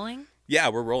rolling? Yeah,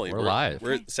 we're rolling. We're live.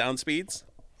 We're at sound speeds.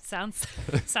 Sounds.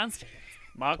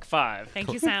 Mach 5.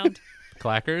 Thank you, sound.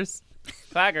 Clackers.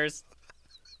 Claggers.